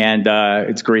 And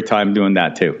it's a great time doing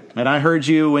that, too. And I heard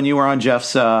you when you were on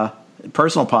Jeff's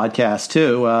personal podcast,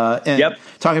 too. And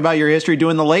talking about your history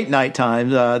doing the late night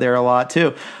times there a lot,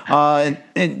 too.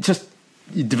 And just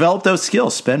you develop those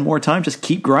skills. Spend more time. Just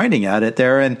keep grinding at it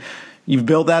there. And you've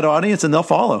built that audience, and they'll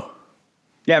follow.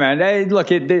 Yeah,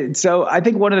 man. So I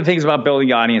think one of the things about building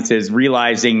the audience is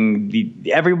realizing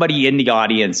everybody in the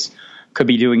audience could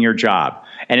be doing your job.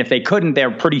 And if they couldn't,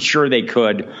 they're pretty sure they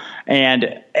could.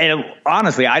 And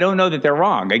honestly, I don't know that they're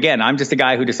wrong. Again, I'm just a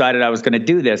guy who decided I was going to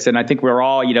do this. And I think we're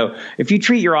all, if you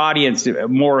treat your audience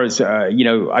more as,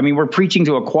 we're preaching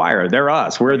to a choir. They're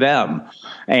us. We're them.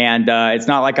 And it's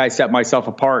not like I set myself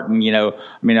apart. And,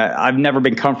 I've never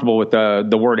been comfortable with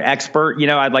the word expert.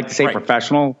 I'd like to say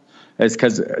professional. It's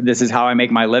because this is how I make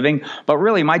my living. But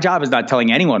really, my job is not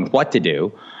telling anyone what to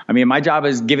do. My job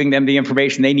is giving them the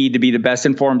information they need to be the best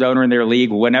informed owner in their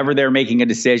league whenever they're making a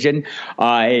decision,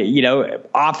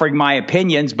 offering my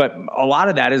opinions. But a lot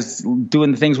of that is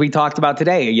doing the things we talked about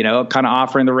today, kind of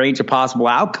offering the range of possible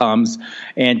outcomes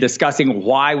and discussing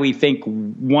why we think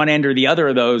one end or the other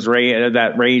of those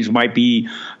that range might be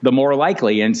the more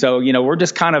likely. And so, we're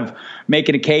just kind of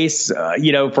making a case,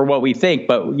 for what we think.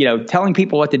 But, telling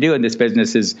people what to do in this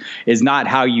business is not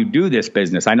how you do this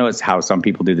business. I know it's how some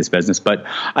people do this business, but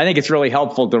I think it's really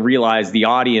helpful to realize the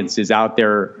audience is out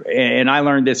there. And I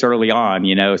learned this early on,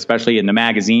 especially in the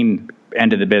magazine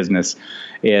end of the business,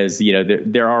 is,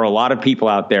 there are a lot of people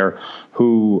out there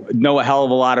who know a hell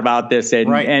of a lot about this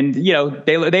and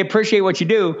they appreciate what you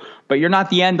do, but you're not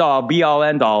the end all be all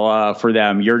end all for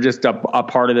them. You're just a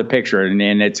part of the picture.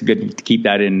 And it's good to keep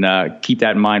that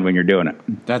in mind when you're doing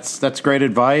it. That's great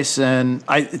advice. And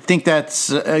I think that's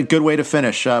a good way to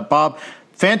finish. Bob,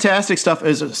 fantastic stuff. It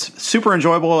was a super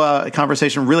enjoyable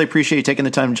conversation. Really appreciate you taking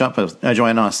the time to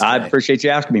join us today. I appreciate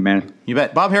you asking me, man. You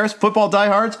bet. Bob Harris, Football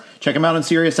Diehards. Check him out on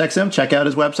SiriusXM. Check out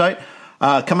his website.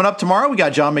 Coming up tomorrow, we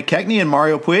got John McKechnie and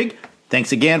Mario Puig.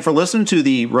 Thanks again for listening to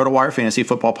the RotoWire Fantasy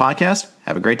Football Podcast.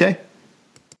 Have a great day.